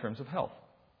kept in terms of health.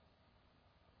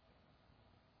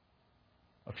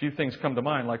 A few things come to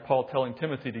mind, like Paul telling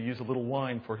Timothy to use a little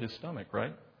wine for his stomach,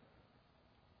 right?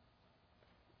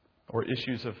 Or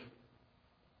issues of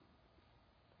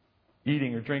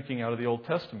eating or drinking out of the Old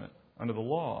Testament under the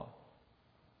law.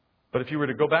 But if you were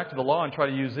to go back to the law and try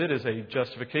to use it as a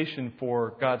justification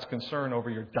for God's concern over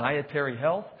your dietary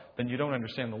health, then you don't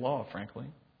understand the law, frankly.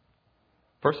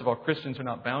 First of all, Christians are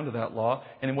not bound to that law.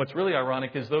 And what's really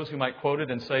ironic is those who might quote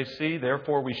it and say, see,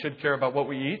 therefore we should care about what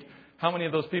we eat. How many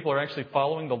of those people are actually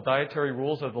following the dietary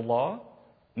rules of the law?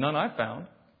 None I've found.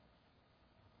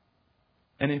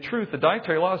 And in truth, the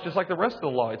dietary law is just like the rest of the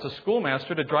law. It's a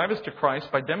schoolmaster to drive us to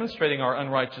Christ by demonstrating our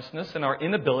unrighteousness and our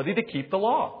inability to keep the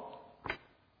law.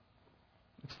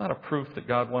 It's not a proof that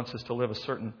God wants us to live a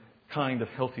certain kind of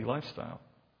healthy lifestyle.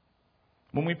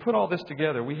 When we put all this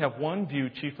together, we have one view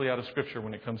chiefly out of Scripture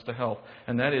when it comes to health,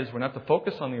 and that is we're not to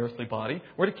focus on the earthly body,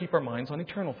 we're to keep our minds on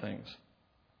eternal things.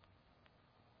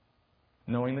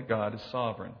 Knowing that God is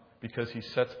sovereign because He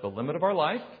sets the limit of our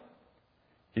life.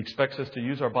 He expects us to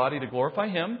use our body to glorify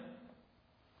Him.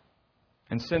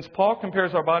 And since Paul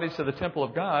compares our bodies to the temple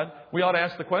of God, we ought to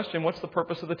ask the question, what's the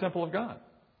purpose of the temple of God?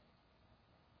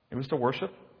 It was to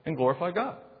worship and glorify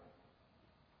God.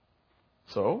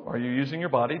 So, are you using your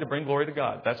body to bring glory to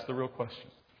God? That's the real question.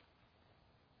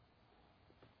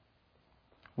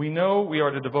 We know we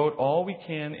are to devote all we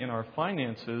can in our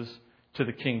finances to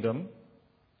the kingdom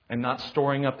and not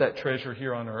storing up that treasure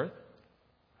here on earth.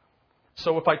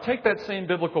 So if I take that same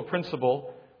biblical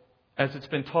principle as it's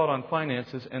been taught on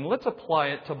finances and let's apply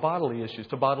it to bodily issues,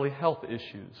 to bodily health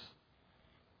issues.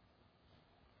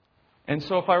 And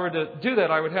so if I were to do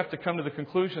that, I would have to come to the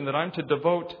conclusion that I'm to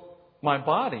devote my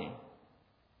body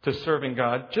to serving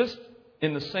God just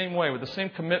in the same way, with the same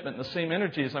commitment and the same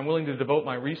energy as I'm willing to devote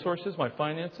my resources, my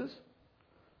finances,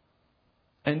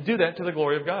 and do that to the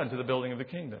glory of God, to the building of the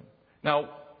kingdom. Now,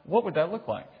 what would that look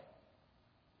like?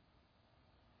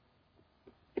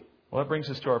 Well, that brings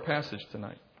us to our passage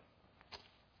tonight.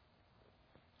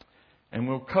 And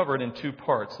we'll cover it in two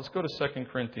parts. Let's go to 2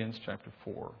 Corinthians chapter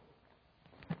 4.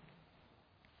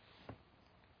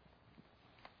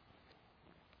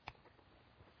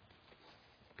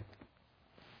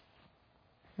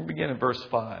 We'll begin at verse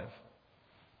 5.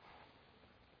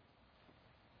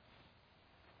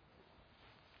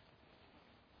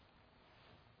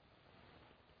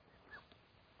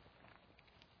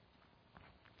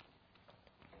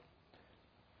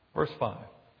 Verse 5.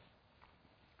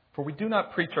 For we do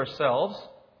not preach ourselves,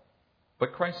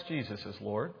 but Christ Jesus is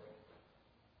Lord,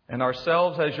 and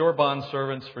ourselves as your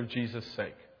bondservants for Jesus'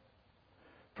 sake.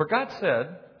 For God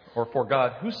said, or for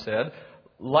God who said,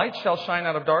 light shall shine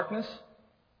out of darkness,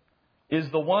 is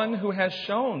the one who has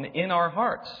shone in our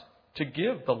hearts to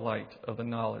give the light of the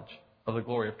knowledge of the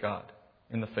glory of God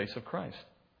in the face of Christ.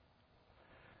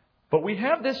 But we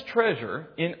have this treasure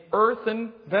in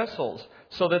earthen vessels,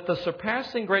 so that the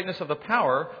surpassing greatness of the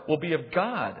power will be of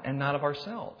God and not of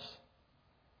ourselves.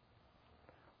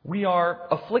 We are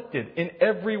afflicted in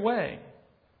every way,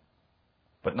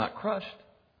 but not crushed.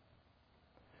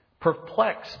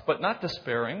 Perplexed, but not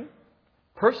despairing.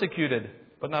 Persecuted,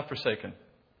 but not forsaken.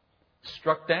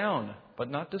 Struck down, but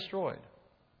not destroyed.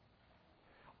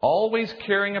 Always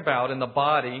carrying about in the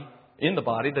body,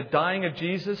 the dying of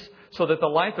Jesus, so that the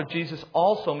life of Jesus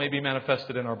also may be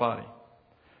manifested in our body.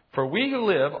 For we who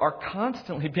live are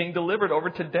constantly being delivered over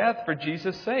to death for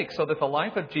Jesus' sake, so that the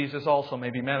life of Jesus also may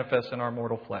be manifest in our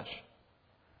mortal flesh.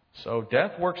 So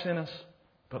death works in us,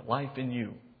 but life in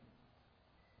you.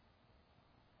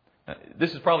 Now,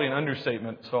 this is probably an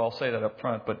understatement, so I'll say that up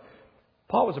front, but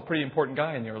Paul was a pretty important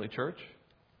guy in the early church.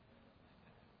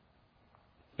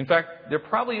 In fact, there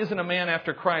probably isn't a man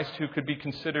after Christ who could be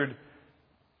considered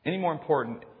any more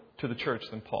important to the church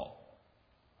than Paul.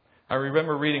 I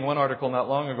remember reading one article not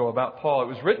long ago about Paul. It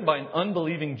was written by an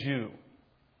unbelieving Jew.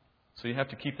 So you have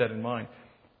to keep that in mind.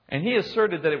 And he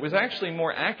asserted that it was actually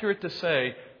more accurate to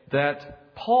say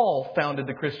that Paul founded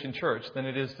the Christian church than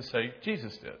it is to say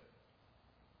Jesus did.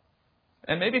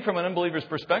 And maybe from an unbeliever's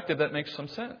perspective, that makes some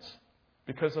sense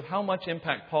because of how much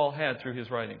impact Paul had through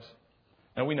his writings.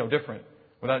 Now, we know different.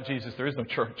 Without Jesus, there is no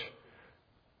church,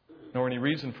 nor any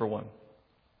reason for one.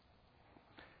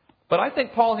 But I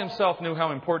think Paul himself knew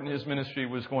how important his ministry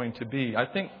was going to be. I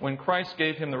think when Christ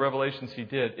gave him the revelations he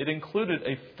did, it included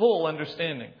a full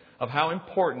understanding of how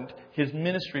important his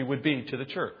ministry would be to the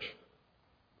church.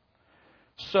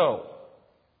 So,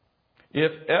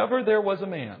 if ever there was a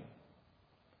man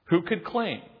who could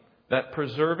claim that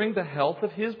preserving the health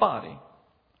of his body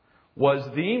was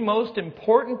the most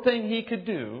important thing he could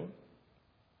do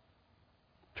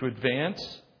to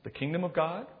advance the kingdom of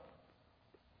God,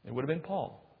 it would have been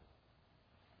Paul.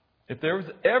 If there was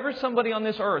ever somebody on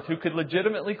this earth who could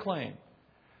legitimately claim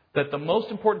that the most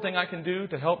important thing I can do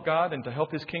to help God and to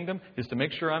help His kingdom is to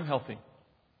make sure I'm healthy,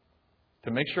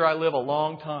 to make sure I live a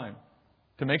long time,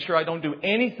 to make sure I don't do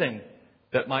anything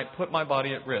that might put my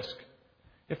body at risk.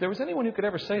 If there was anyone who could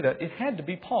ever say that, it had to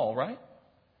be Paul, right?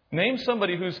 Name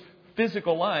somebody whose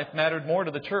physical life mattered more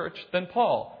to the church than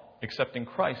Paul, except in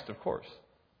Christ, of course.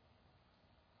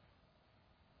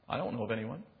 I don't know of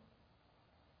anyone.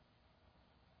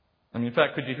 I mean, in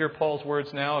fact, could you hear Paul's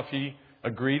words now if he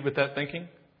agreed with that thinking?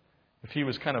 If he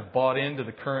was kind of bought into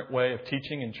the current way of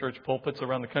teaching in church pulpits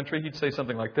around the country, he'd say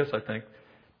something like this, I think.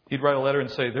 He'd write a letter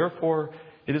and say, "Therefore,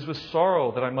 it is with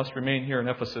sorrow that I must remain here in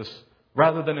Ephesus,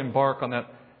 rather than embark on that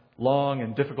long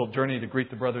and difficult journey to greet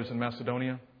the brothers in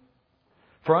Macedonia.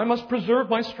 For I must preserve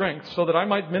my strength so that I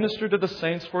might minister to the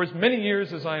saints for as many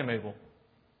years as I am able."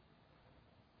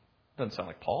 Doesn't sound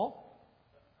like Paul.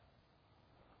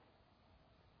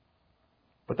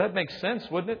 But that makes sense,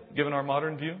 wouldn't it, given our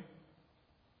modern view?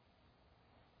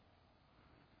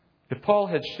 If Paul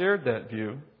had shared that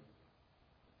view,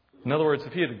 in other words,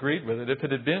 if he had agreed with it, if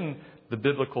it had been the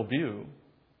biblical view,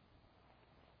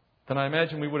 then I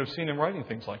imagine we would have seen him writing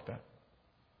things like that.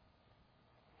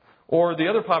 Or the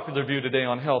other popular view today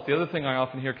on health, the other thing I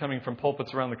often hear coming from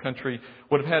pulpits around the country,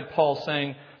 would have had Paul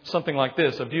saying something like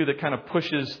this, a view that kind of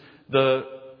pushes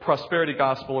the prosperity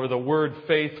gospel or the word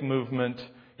faith movement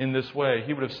in this way.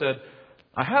 He would have said,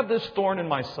 "I have this thorn in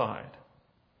my side,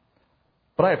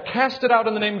 but I have cast it out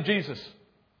in the name of Jesus.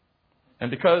 And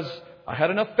because I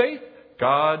had enough faith,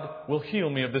 God will heal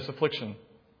me of this affliction,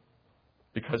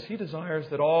 because He desires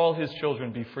that all His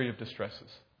children be free of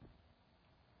distresses."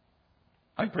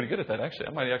 I'm pretty good at that, actually.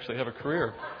 I might actually have a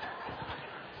career.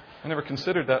 I never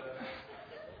considered that.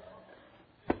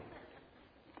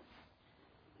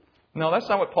 No, that's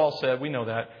not what Paul said. We know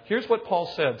that. Here's what Paul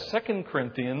said. 2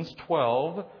 Corinthians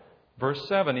 12, verse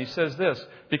 7. He says this,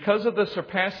 "Because of the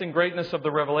surpassing greatness of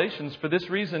the revelations, for this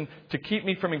reason, to keep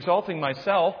me from exalting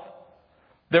myself,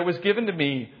 there was given to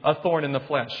me a thorn in the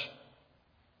flesh."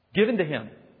 Given to him.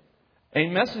 A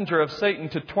messenger of Satan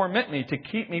to torment me, to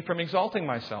keep me from exalting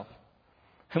myself.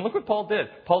 And look what Paul did.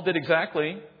 Paul did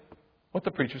exactly what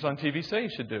the preachers on TV say he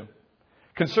should do.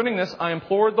 "Concerning this, I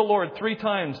implored the Lord 3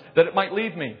 times that it might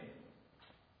leave me."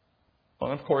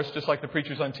 Well, of course, just like the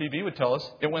preachers on TV would tell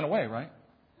us, it went away, right?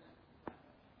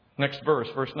 Next verse,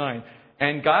 verse 9.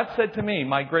 "And God said to me,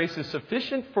 my grace is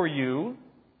sufficient for you,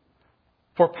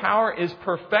 for power is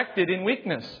perfected in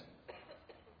weakness."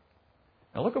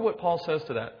 Now look at what Paul says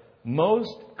to that.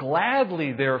 "Most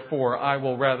gladly, therefore, I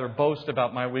will rather boast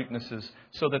about my weaknesses,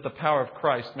 so that the power of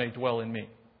Christ may dwell in me.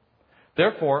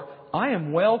 Therefore, I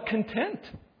am well content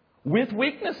with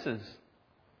weaknesses,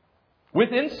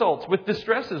 with insults, with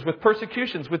distresses, with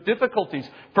persecutions, with difficulties,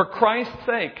 for Christ's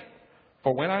sake.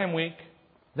 For when I am weak,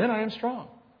 then I am strong."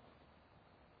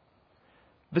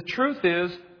 The truth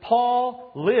is,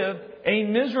 Paul lived a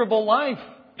miserable life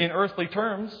in earthly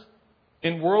terms,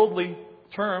 in worldly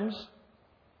terms.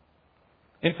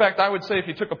 In fact, I would say if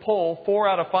you took a poll, 4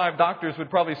 out of 5 doctors would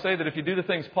probably say that if you do the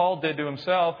things Paul did to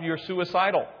himself, you're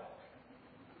suicidal.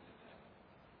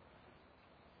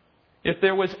 If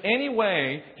there was any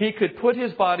way he could put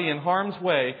his body in harm's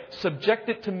way, subject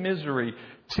it to misery,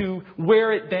 to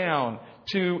wear it down,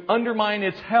 to undermine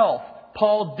its health,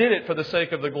 Paul did it for the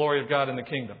sake of the glory of God and the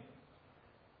kingdom.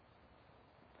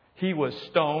 He was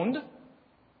stoned.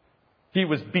 He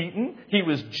was beaten. He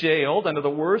was jailed under the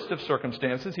worst of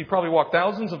circumstances. He probably walked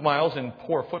thousands of miles in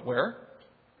poor footwear.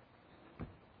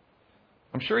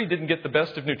 I'm sure he didn't get the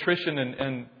best of nutrition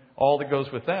and all that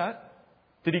goes with that.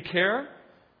 Did he care?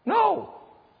 No.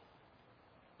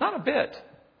 Not a bit.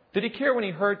 Did he care when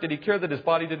he hurt? Did he care that his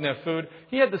body didn't have food?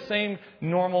 He had the same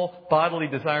normal bodily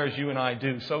desires you and I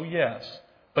do, so yes.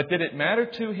 But did it matter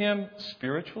to him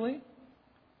spiritually?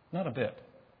 Not a bit.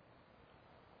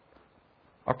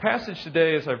 Our passage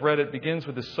today, as I've read it, begins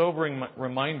with a sobering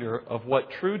reminder of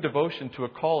what true devotion to a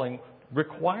calling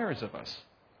requires of us.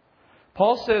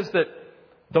 Paul says that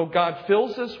though God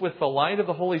fills us with the light of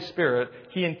the Holy Spirit,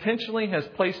 He intentionally has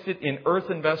placed it in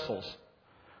earthen vessels.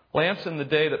 Lamps in the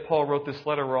day that Paul wrote this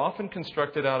letter were often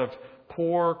constructed out of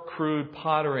poor, crude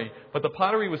pottery. But the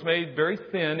pottery was made very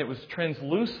thin. It was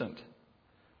translucent.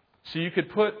 So you could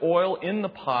put oil in the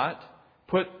pot,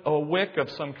 put a wick of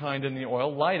some kind in the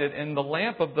oil, light it, and the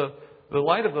lamp of the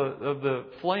light of the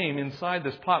flame inside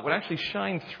this pot would actually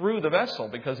shine through the vessel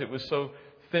because it was so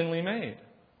thinly made.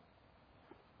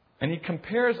 And he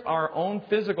compares our own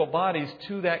physical bodies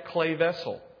to that clay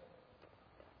vessel.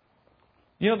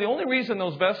 You know, the only reason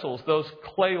those vessels, those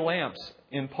clay lamps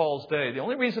in Paul's day, the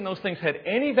only reason those things had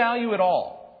any value at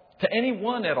all, to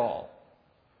anyone at all,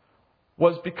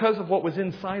 was because of what was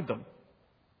inside them.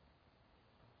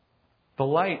 The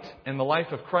light and the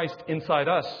life of Christ inside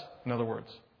us, in other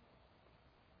words.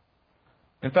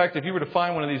 In fact, if you were to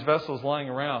find one of these vessels lying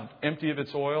around, empty of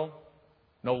its oil,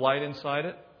 no light inside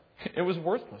it, it was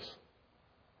worthless.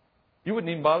 You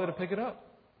wouldn't even bother to pick it up.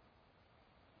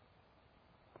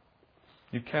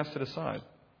 You'd cast it aside.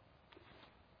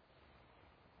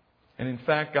 And in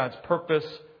fact, God's purpose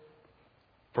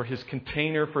for His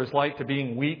container, for His light to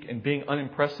being weak and being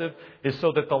unimpressive, is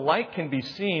so that the light can be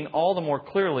seen all the more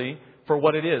clearly for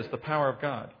what it is, the power of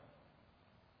God.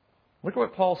 Look at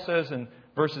what Paul says in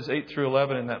verses 8 through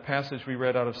 11 in that passage we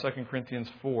read out of 2 Corinthians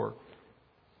 4.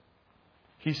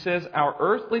 He says, our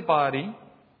earthly body,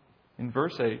 in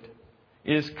verse 8,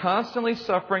 is constantly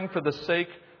suffering for the sake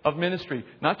of ministry.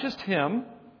 Not just him,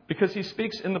 because he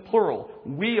speaks in the plural.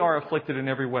 We are afflicted in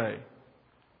every way.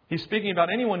 He's speaking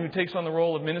about anyone who takes on the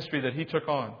role of ministry that he took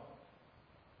on.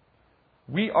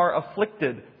 We are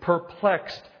afflicted,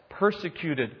 perplexed,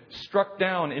 persecuted, struck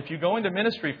down. If you go into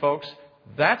ministry, folks,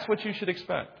 that's what you should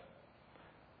expect.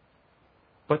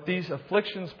 But these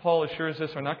afflictions, Paul assures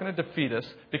us, are not going to defeat us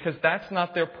because that's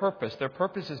not their purpose. Their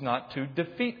purpose is not to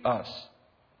defeat us.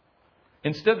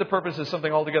 Instead, the purpose is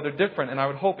something altogether different, and I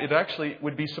would hope it actually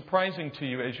would be surprising to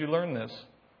you as you learn this.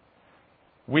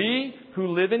 We who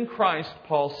live in Christ,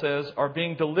 Paul says, are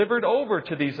being delivered over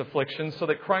to these afflictions so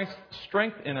that Christ's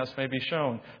strength in us may be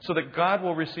shown, so that God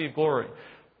will receive glory.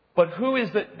 But who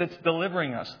is it that's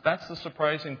delivering us? That's the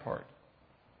surprising part.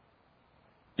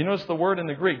 You notice the word in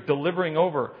the Greek, delivering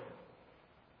over.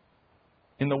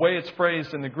 In the way it's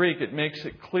phrased in the Greek, it makes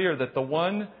it clear that the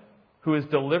one who is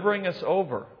delivering us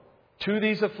over to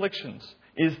these afflictions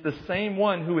is the same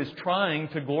one who is trying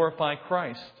to glorify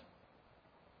Christ.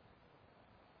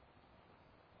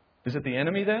 Is it the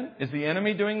enemy then? Is the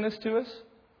enemy doing this to us?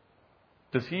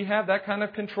 Does he have that kind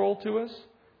of control to us?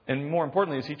 And more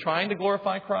importantly, is he trying to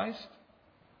glorify Christ?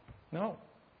 No.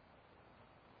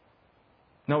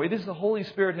 No, it is the Holy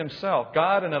Spirit Himself,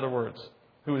 God in other words,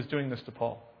 who is doing this to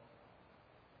Paul.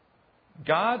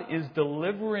 God is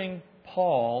delivering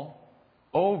Paul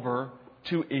over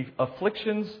to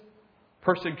afflictions,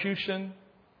 persecution,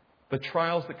 the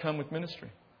trials that come with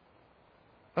ministry.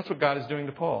 That's what God is doing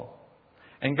to Paul.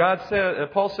 And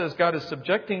Paul says God is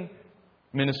subjecting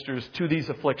ministers to these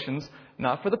afflictions,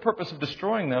 not for the purpose of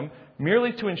destroying them,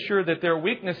 merely to ensure that their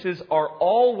weaknesses are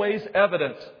always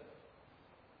evident,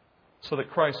 so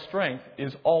that Christ's strength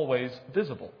is always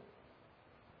visible.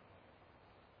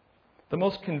 The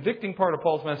most convicting part of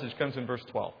Paul's message comes in verse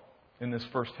 12, in this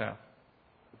first half.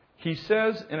 He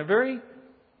says, in a very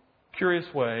curious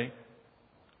way,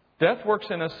 death works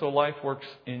in us, so life works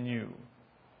in you.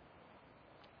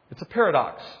 It's a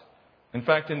paradox. In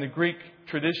fact, in the Greek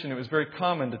tradition, it was very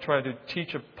common to try to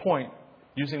teach a point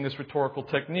using this rhetorical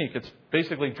technique. It's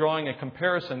basically drawing a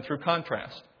comparison through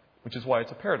contrast, which is why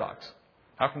it's a paradox.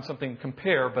 How can something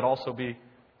compare but also be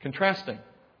contrasting?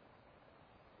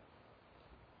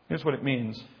 Here's what it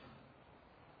means.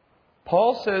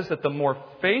 Paul says that the more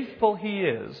faithful he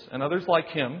is, and others like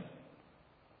him,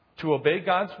 to obey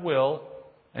God's will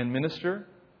and minister,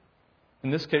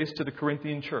 in this case to the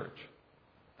Corinthian church,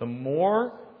 the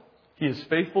more he is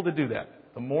faithful to do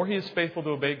that, the more he is faithful to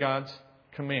obey God's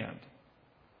command,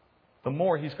 the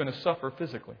more he's going to suffer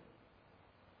physically.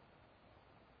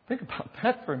 Think about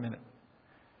that for a minute.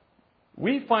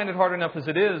 We find it hard enough as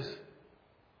it is,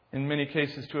 in many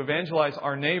cases, to evangelize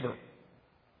our neighbor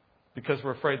because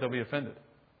we're afraid they'll be offended.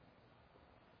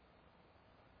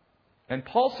 And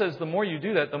Paul says the more you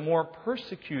do that, the more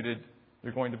persecuted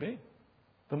you're going to be.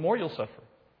 The more you'll suffer,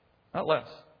 not less.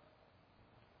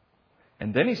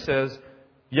 And then he says,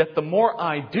 yet the more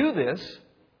I do this,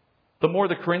 the more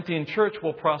the Corinthian church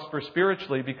will prosper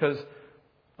spiritually because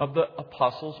of the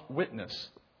apostles' witness,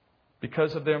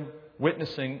 because of them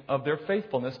witnessing of their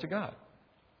faithfulness to God.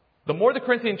 The more the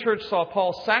Corinthian church saw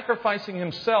Paul sacrificing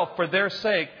himself for their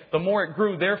sake, the more it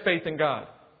grew their faith in God.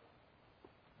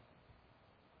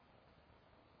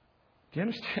 Do you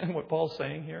understand what Paul's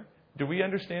saying here? Do we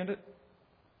understand it?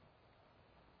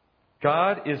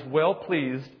 God is well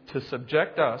pleased to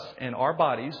subject us and our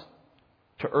bodies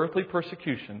to earthly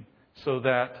persecution so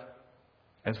that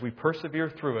as we persevere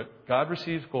through it, God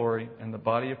receives glory and the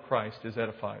body of Christ is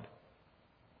edified.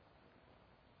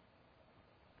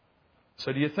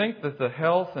 So do you think that the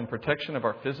health and protection of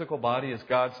our physical body is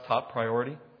God's top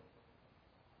priority?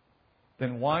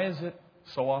 Then why is it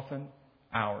so often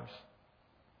ours?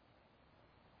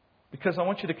 Because I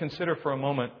want you to consider for a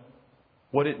moment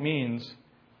what it means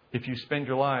if you spend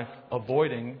your life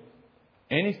avoiding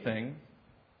anything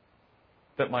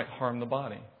that might harm the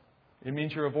body. It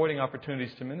means you're avoiding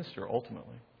opportunities to minister,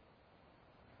 ultimately.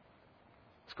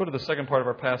 Let's go to the second part of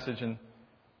our passage and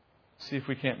see if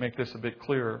we can't make this a bit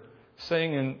clearer.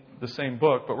 Saying in the same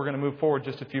book, but we're going to move forward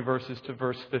just a few verses to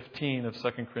verse 15 of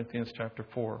 2 Corinthians chapter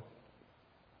 4.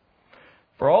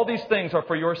 For all these things are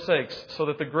for your sakes, so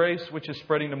that the grace which is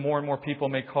spreading to more and more people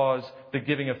may cause the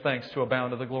giving of thanks to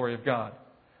abound to the glory of God.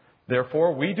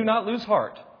 Therefore, we do not lose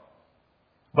heart.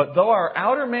 But though our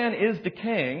outer man is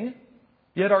decaying,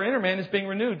 yet our inner man is being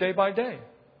renewed day by day.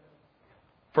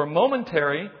 For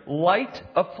momentary, light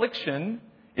affliction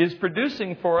is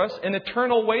producing for us an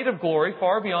eternal weight of glory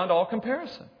far beyond all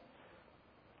comparison.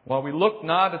 While we look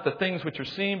not at the things which are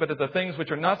seen, but at the things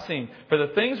which are not seen. For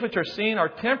the things which are seen are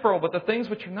temporal, but the things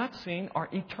which are not seen are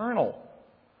eternal.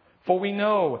 For we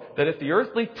know that if the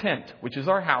earthly tent, which is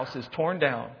our house, is torn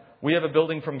down, we have a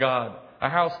building from God, a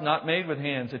house not made with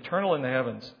hands, eternal in the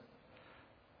heavens.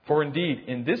 For indeed,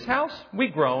 in this house we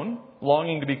groan,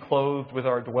 longing to be clothed with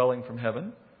our dwelling from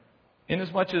heaven,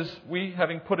 inasmuch as we,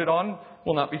 having put it on,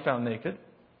 will not be found naked.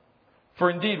 For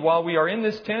indeed, while we are in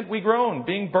this tent, we groan,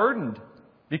 being burdened,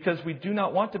 because we do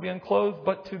not want to be unclothed,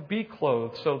 but to be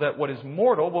clothed, so that what is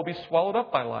mortal will be swallowed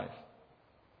up by life.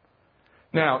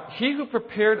 Now, He who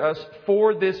prepared us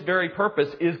for this very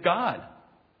purpose is God,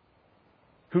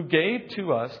 who gave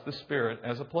to us the Spirit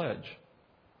as a pledge.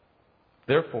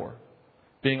 Therefore,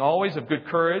 being always of good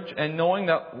courage, and knowing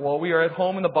that while we are at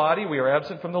home in the body, we are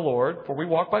absent from the Lord, for we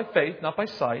walk by faith, not by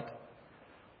sight.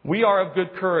 We are of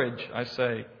good courage, I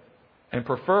say, and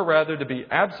prefer rather to be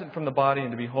absent from the body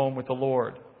and to be home with the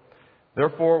Lord.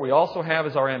 Therefore, we also have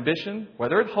as our ambition,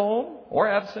 whether at home or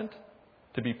absent,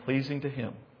 to be pleasing to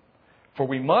Him. For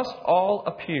we must all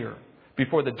appear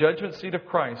before the judgment seat of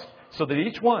Christ, so that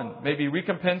each one may be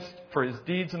recompensed for his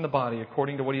deeds in the body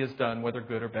according to what he has done, whether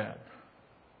good or bad.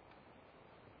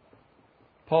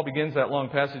 Paul begins that long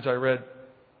passage I read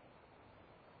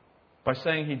by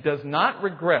saying he does not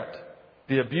regret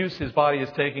the abuse his body is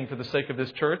taking for the sake of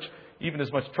this church, even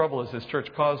as much trouble as this church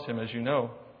caused him, as you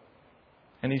know.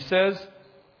 And he says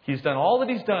he's done all that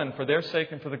he's done for their sake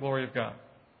and for the glory of God.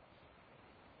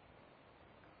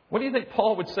 What do you think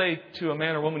Paul would say to a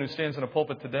man or woman who stands in a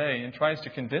pulpit today and tries to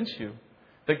convince you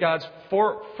that God's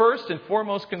first and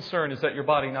foremost concern is that your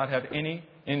body not have any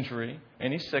injury,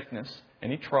 any sickness,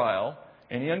 any trial,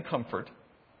 any uncomfort,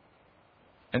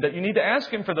 and that you need to ask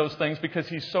Him for those things because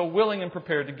He's so willing and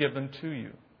prepared to give them to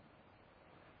you?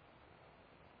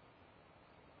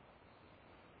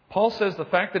 Paul says the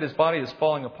fact that his body is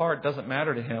falling apart doesn't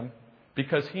matter to him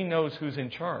because he knows who's in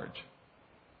charge.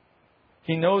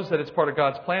 He knows that it's part of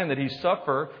God's plan that he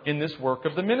suffer in this work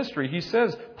of the ministry. He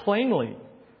says plainly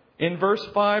in verse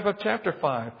 5 of chapter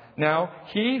 5, now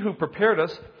He who prepared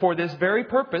us for this very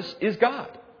purpose is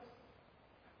God.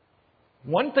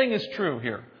 One thing is true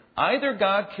here. Either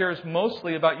God cares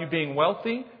mostly about you being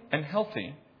wealthy and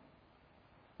healthy,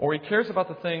 or He cares about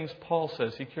the things Paul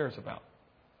says He cares about.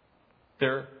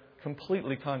 They're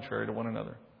completely contrary to one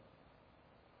another.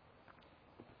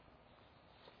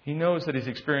 He knows that he's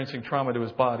experiencing trauma to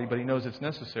his body, but he knows it's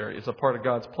necessary. It's a part of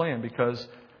God's plan because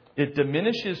it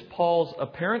diminishes Paul's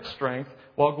apparent strength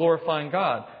while glorifying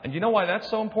God. And you know why that's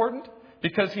so important?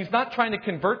 Because he's not trying to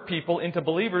convert people into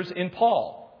believers in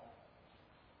Paul.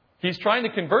 He's trying to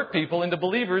convert people into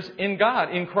believers in God,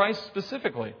 in Christ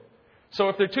specifically. So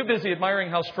if they're too busy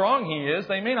admiring how strong he is,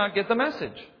 they may not get the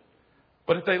message.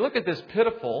 But if they look at this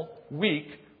pitiful, weak,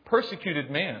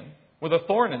 persecuted man with a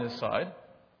thorn in his side,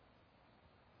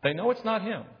 they know it's not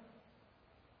him.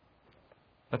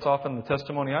 That's often the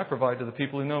testimony I provide to the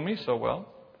people who know me so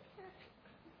well.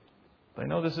 They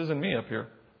know this isn't me up here.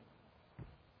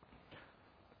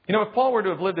 You know, if Paul were to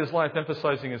have lived his life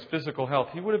emphasizing his physical health,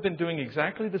 he would have been doing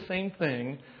exactly the same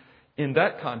thing in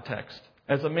that context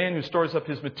as a man who stores up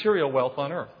his material wealth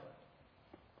on earth.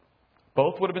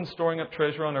 Both would have been storing up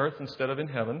treasure on earth instead of in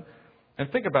heaven.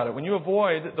 And think about it. When you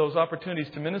avoid those opportunities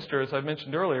to minister, as I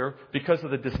mentioned earlier, because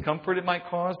of the discomfort it might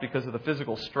cause, because of the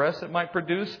physical stress it might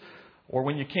produce, or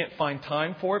when you can't find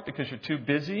time for it because you're too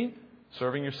busy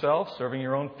serving yourself, serving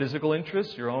your own physical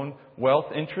interests, your own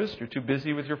wealth interests, you're too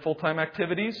busy with your full-time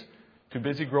activities, too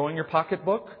busy growing your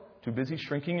pocketbook, too busy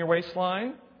shrinking your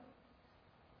waistline,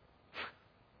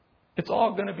 it's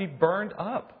all going to be burned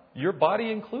up, your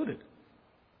body included.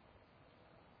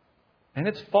 And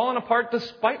it's fallen apart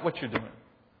despite what you're doing.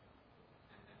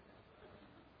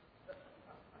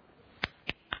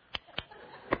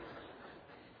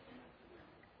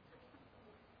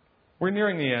 We're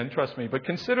nearing the end, trust me. But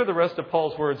consider the rest of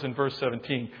Paul's words in verse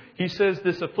 17. He says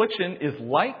this affliction is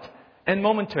light and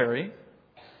momentary,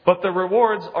 but the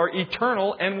rewards are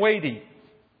eternal and weighty.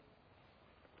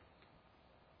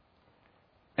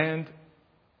 And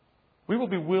we will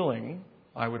be willing,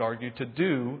 I would argue, to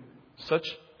do such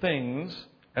things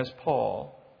as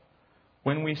Paul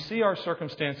when we see our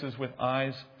circumstances with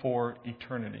eyes for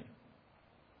eternity.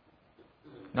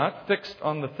 Not fixed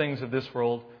on the things of this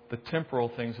world, the temporal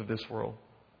things of this world.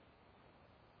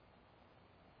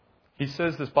 He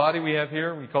says this body we have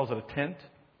here, he calls it a tent.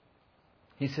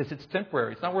 He says it's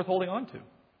temporary. It's not worth holding on to.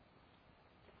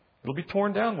 It'll be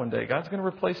torn down one day. God's going to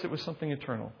replace it with something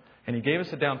eternal. And He gave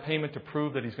us a down payment to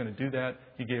prove that He's going to do that.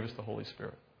 He gave us the Holy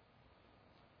Spirit.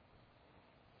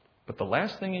 But the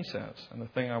last thing He says, and the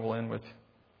thing I will end with,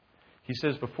 He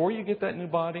says, before you get that new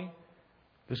body,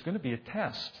 there's going to be a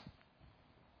test.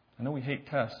 I know we hate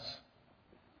tests,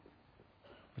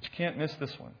 but you can't miss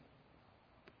this one.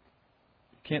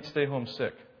 You can't stay home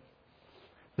sick.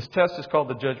 This test is called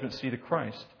the judgment seat of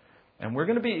Christ. And we're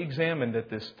going to be examined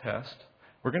at this test.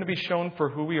 We're going to be shown for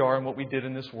who we are and what we did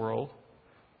in this world.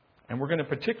 And we're going to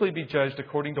particularly be judged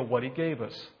according to what He gave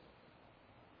us.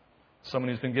 Someone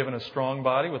who's been given a strong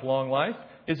body with long life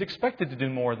is expected to do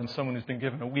more than someone who's been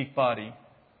given a weak body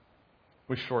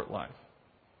with short life.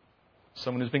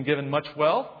 Someone who's been given much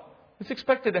wealth is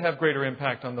expected to have greater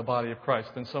impact on the body of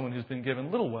Christ than someone who's been given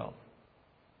little wealth.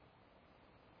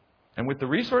 And with the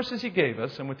resources He gave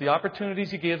us and with the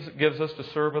opportunities He gives us to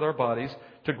serve with our bodies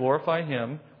to glorify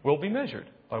Him, we'll be measured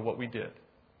by what we did.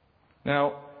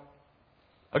 Now,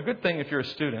 a good thing if you're a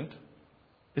student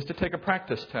is to take a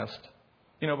practice test,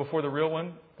 before the real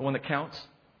one, the one that counts.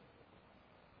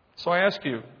 So I ask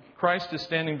you, Christ is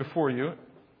standing before you.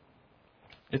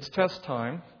 It's test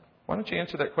time. Why don't you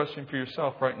answer that question for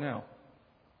yourself right now?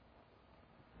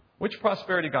 Which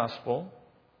prosperity gospel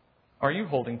are you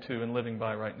holding to and living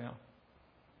by right now?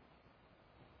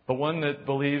 The one that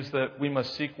believes that we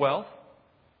must seek wealth,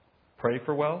 pray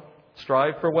for wealth,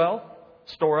 strive for wealth,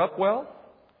 store up wealth,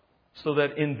 so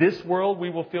that in this world we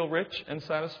will feel rich and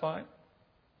satisfied?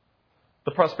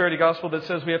 The prosperity gospel that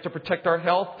says we have to protect our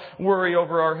health, worry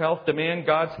over our health, demand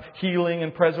God's healing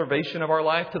and preservation of our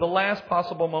life to the last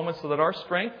possible moment so that our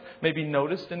strength may be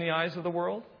noticed in the eyes of the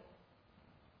world?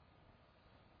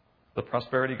 The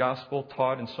prosperity gospel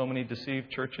taught in so many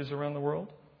deceived churches around the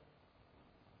world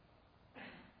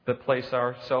that place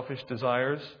our selfish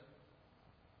desires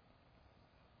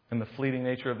and the fleeting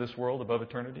nature of this world above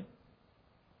eternity?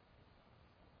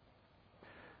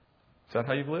 Is that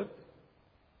how you've lived?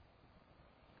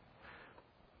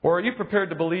 Or are you prepared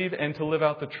to believe and to live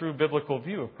out the true biblical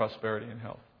view of prosperity and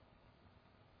health?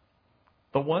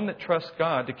 The one that trusts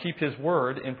God to keep His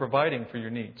word in providing for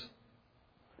your needs.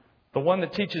 The one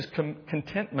that teaches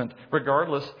contentment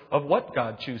regardless of what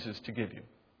God chooses to give you.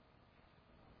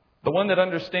 The one that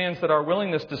understands that our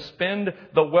willingness to spend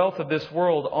the wealth of this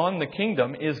world on the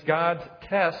kingdom is God's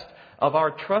test of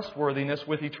our trustworthiness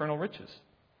with eternal riches.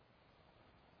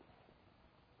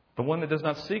 The one that does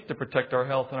not seek to protect our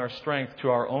health and our strength to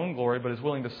our own glory, but is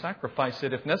willing to sacrifice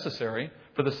it if necessary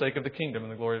for the sake of the kingdom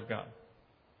and the glory of God.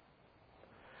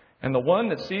 And the one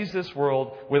that sees this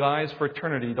world with eyes for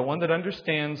eternity, the one that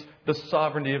understands the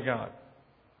sovereignty of God.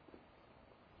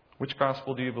 Which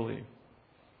gospel do you believe?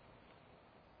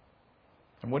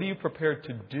 And what are you prepared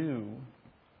to do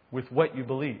with what you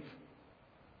believe?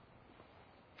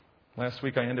 Last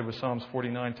week I ended with Psalms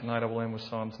 49. Tonight I will end with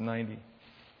Psalms 90.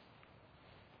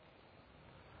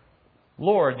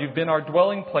 Lord, You've been our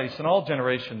dwelling place in all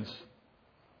generations.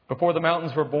 Before the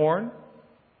mountains were born,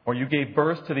 or You gave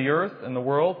birth to the earth and the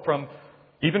world,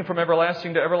 even from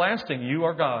everlasting to everlasting, You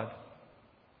are God.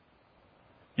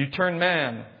 You turn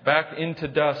man back into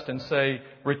dust and say,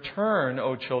 return,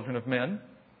 O children of men.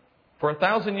 For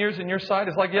 1,000 years in Your sight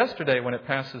is like yesterday when it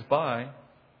passes by,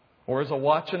 or as a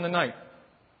watch in the night.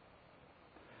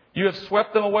 You have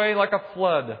swept them away like a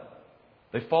flood.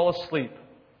 They fall asleep.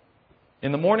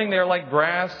 In the morning they are like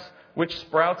grass which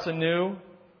sprouts anew.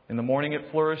 In the morning it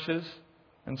flourishes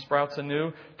and sprouts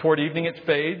anew. Toward evening it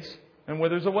fades and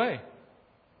withers away.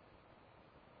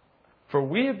 For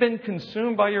we have been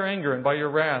consumed by Your anger, and by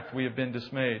Your wrath we have been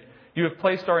dismayed. You have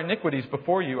placed our iniquities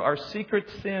before You, our secret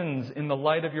sins in the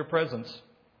light of Your presence.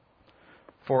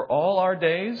 For all our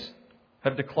days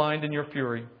have declined in Your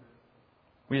fury.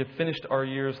 We have finished our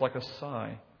years like a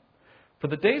sigh. For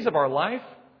the days of our life,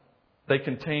 they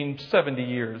contained 70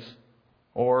 years,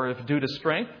 or if due to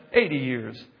strength, 80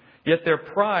 years. Yet their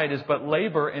pride is but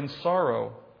labor and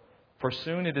sorrow, for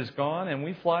soon it is gone and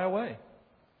we fly away.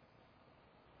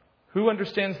 Who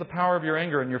understands the power of your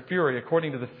anger and your fury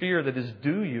according to the fear that is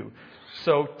due you?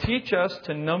 So teach us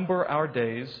to number our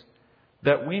days,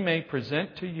 that we may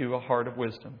present to you a heart of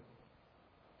wisdom.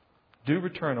 Do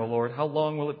return, O Lord. How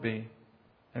long will it be?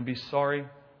 And be sorry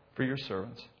for your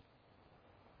servants.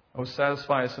 O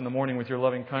satisfy us in the morning with your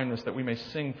loving kindness, that we may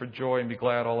sing for joy and be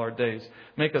glad all our days.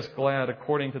 Make us glad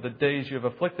according to the days you have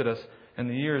afflicted us and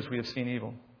the years we have seen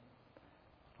evil.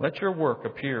 Let your work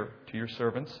appear to your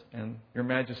servants and your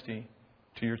majesty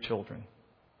to your children.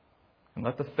 And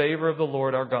let the favor of the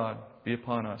Lord our God be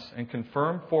upon us, and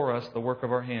confirm for us the work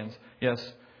of our hands.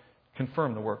 Yes,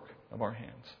 confirm the work of our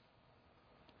hands.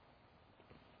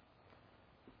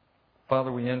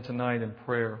 Father, we end tonight in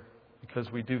prayer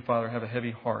because we do, Father, have a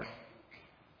heavy heart.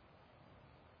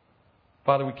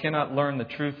 Father, we cannot learn the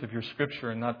truth of your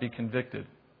Scripture and not be convicted.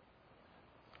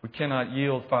 We cannot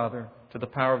yield, Father, to the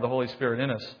power of the Holy Spirit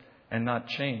in us and not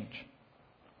change.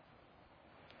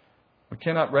 We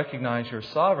cannot recognize your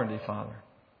sovereignty, Father,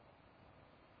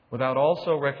 without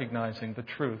also recognizing the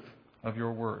truth of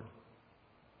your Word.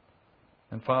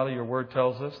 And Father, your Word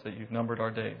tells us that you've numbered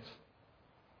our days,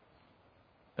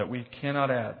 that we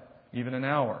cannot add even an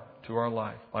hour to our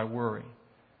life by worry,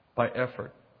 by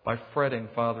effort, by fretting,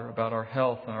 Father, about our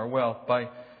health and our wealth, by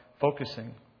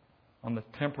focusing on the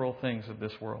temporal things of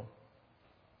this world.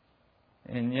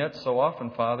 And yet, so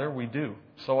often, Father, we do.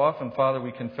 So often, Father,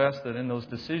 we confess that in those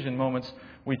decision moments,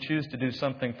 we choose to do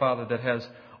something, Father, that has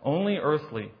only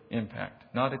earthly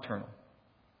impact, not eternal.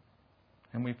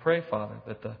 And we pray, Father,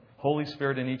 that the Holy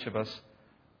Spirit in each of us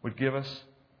would give us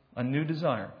a new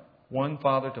desire. One,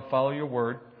 Father, to follow your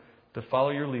word, to follow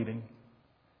your leading,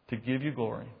 to give you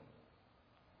glory,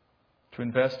 to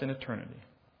invest in eternity.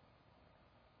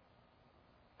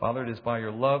 Father, it is by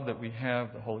your love that we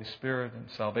have the Holy Spirit and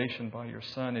salvation by your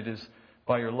Son. It is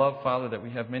by your love, Father, that we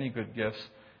have many good gifts.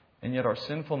 And yet our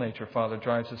sinful nature, Father,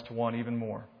 drives us to want even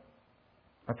more.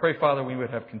 I pray, Father, we would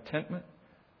have contentment,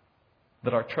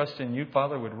 that our trust in you,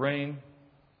 Father, would reign,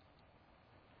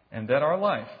 and that our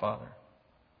life, Father,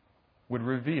 would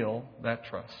reveal that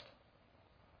trust.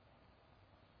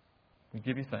 We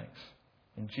give you thanks.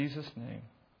 In Jesus' name,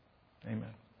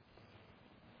 amen.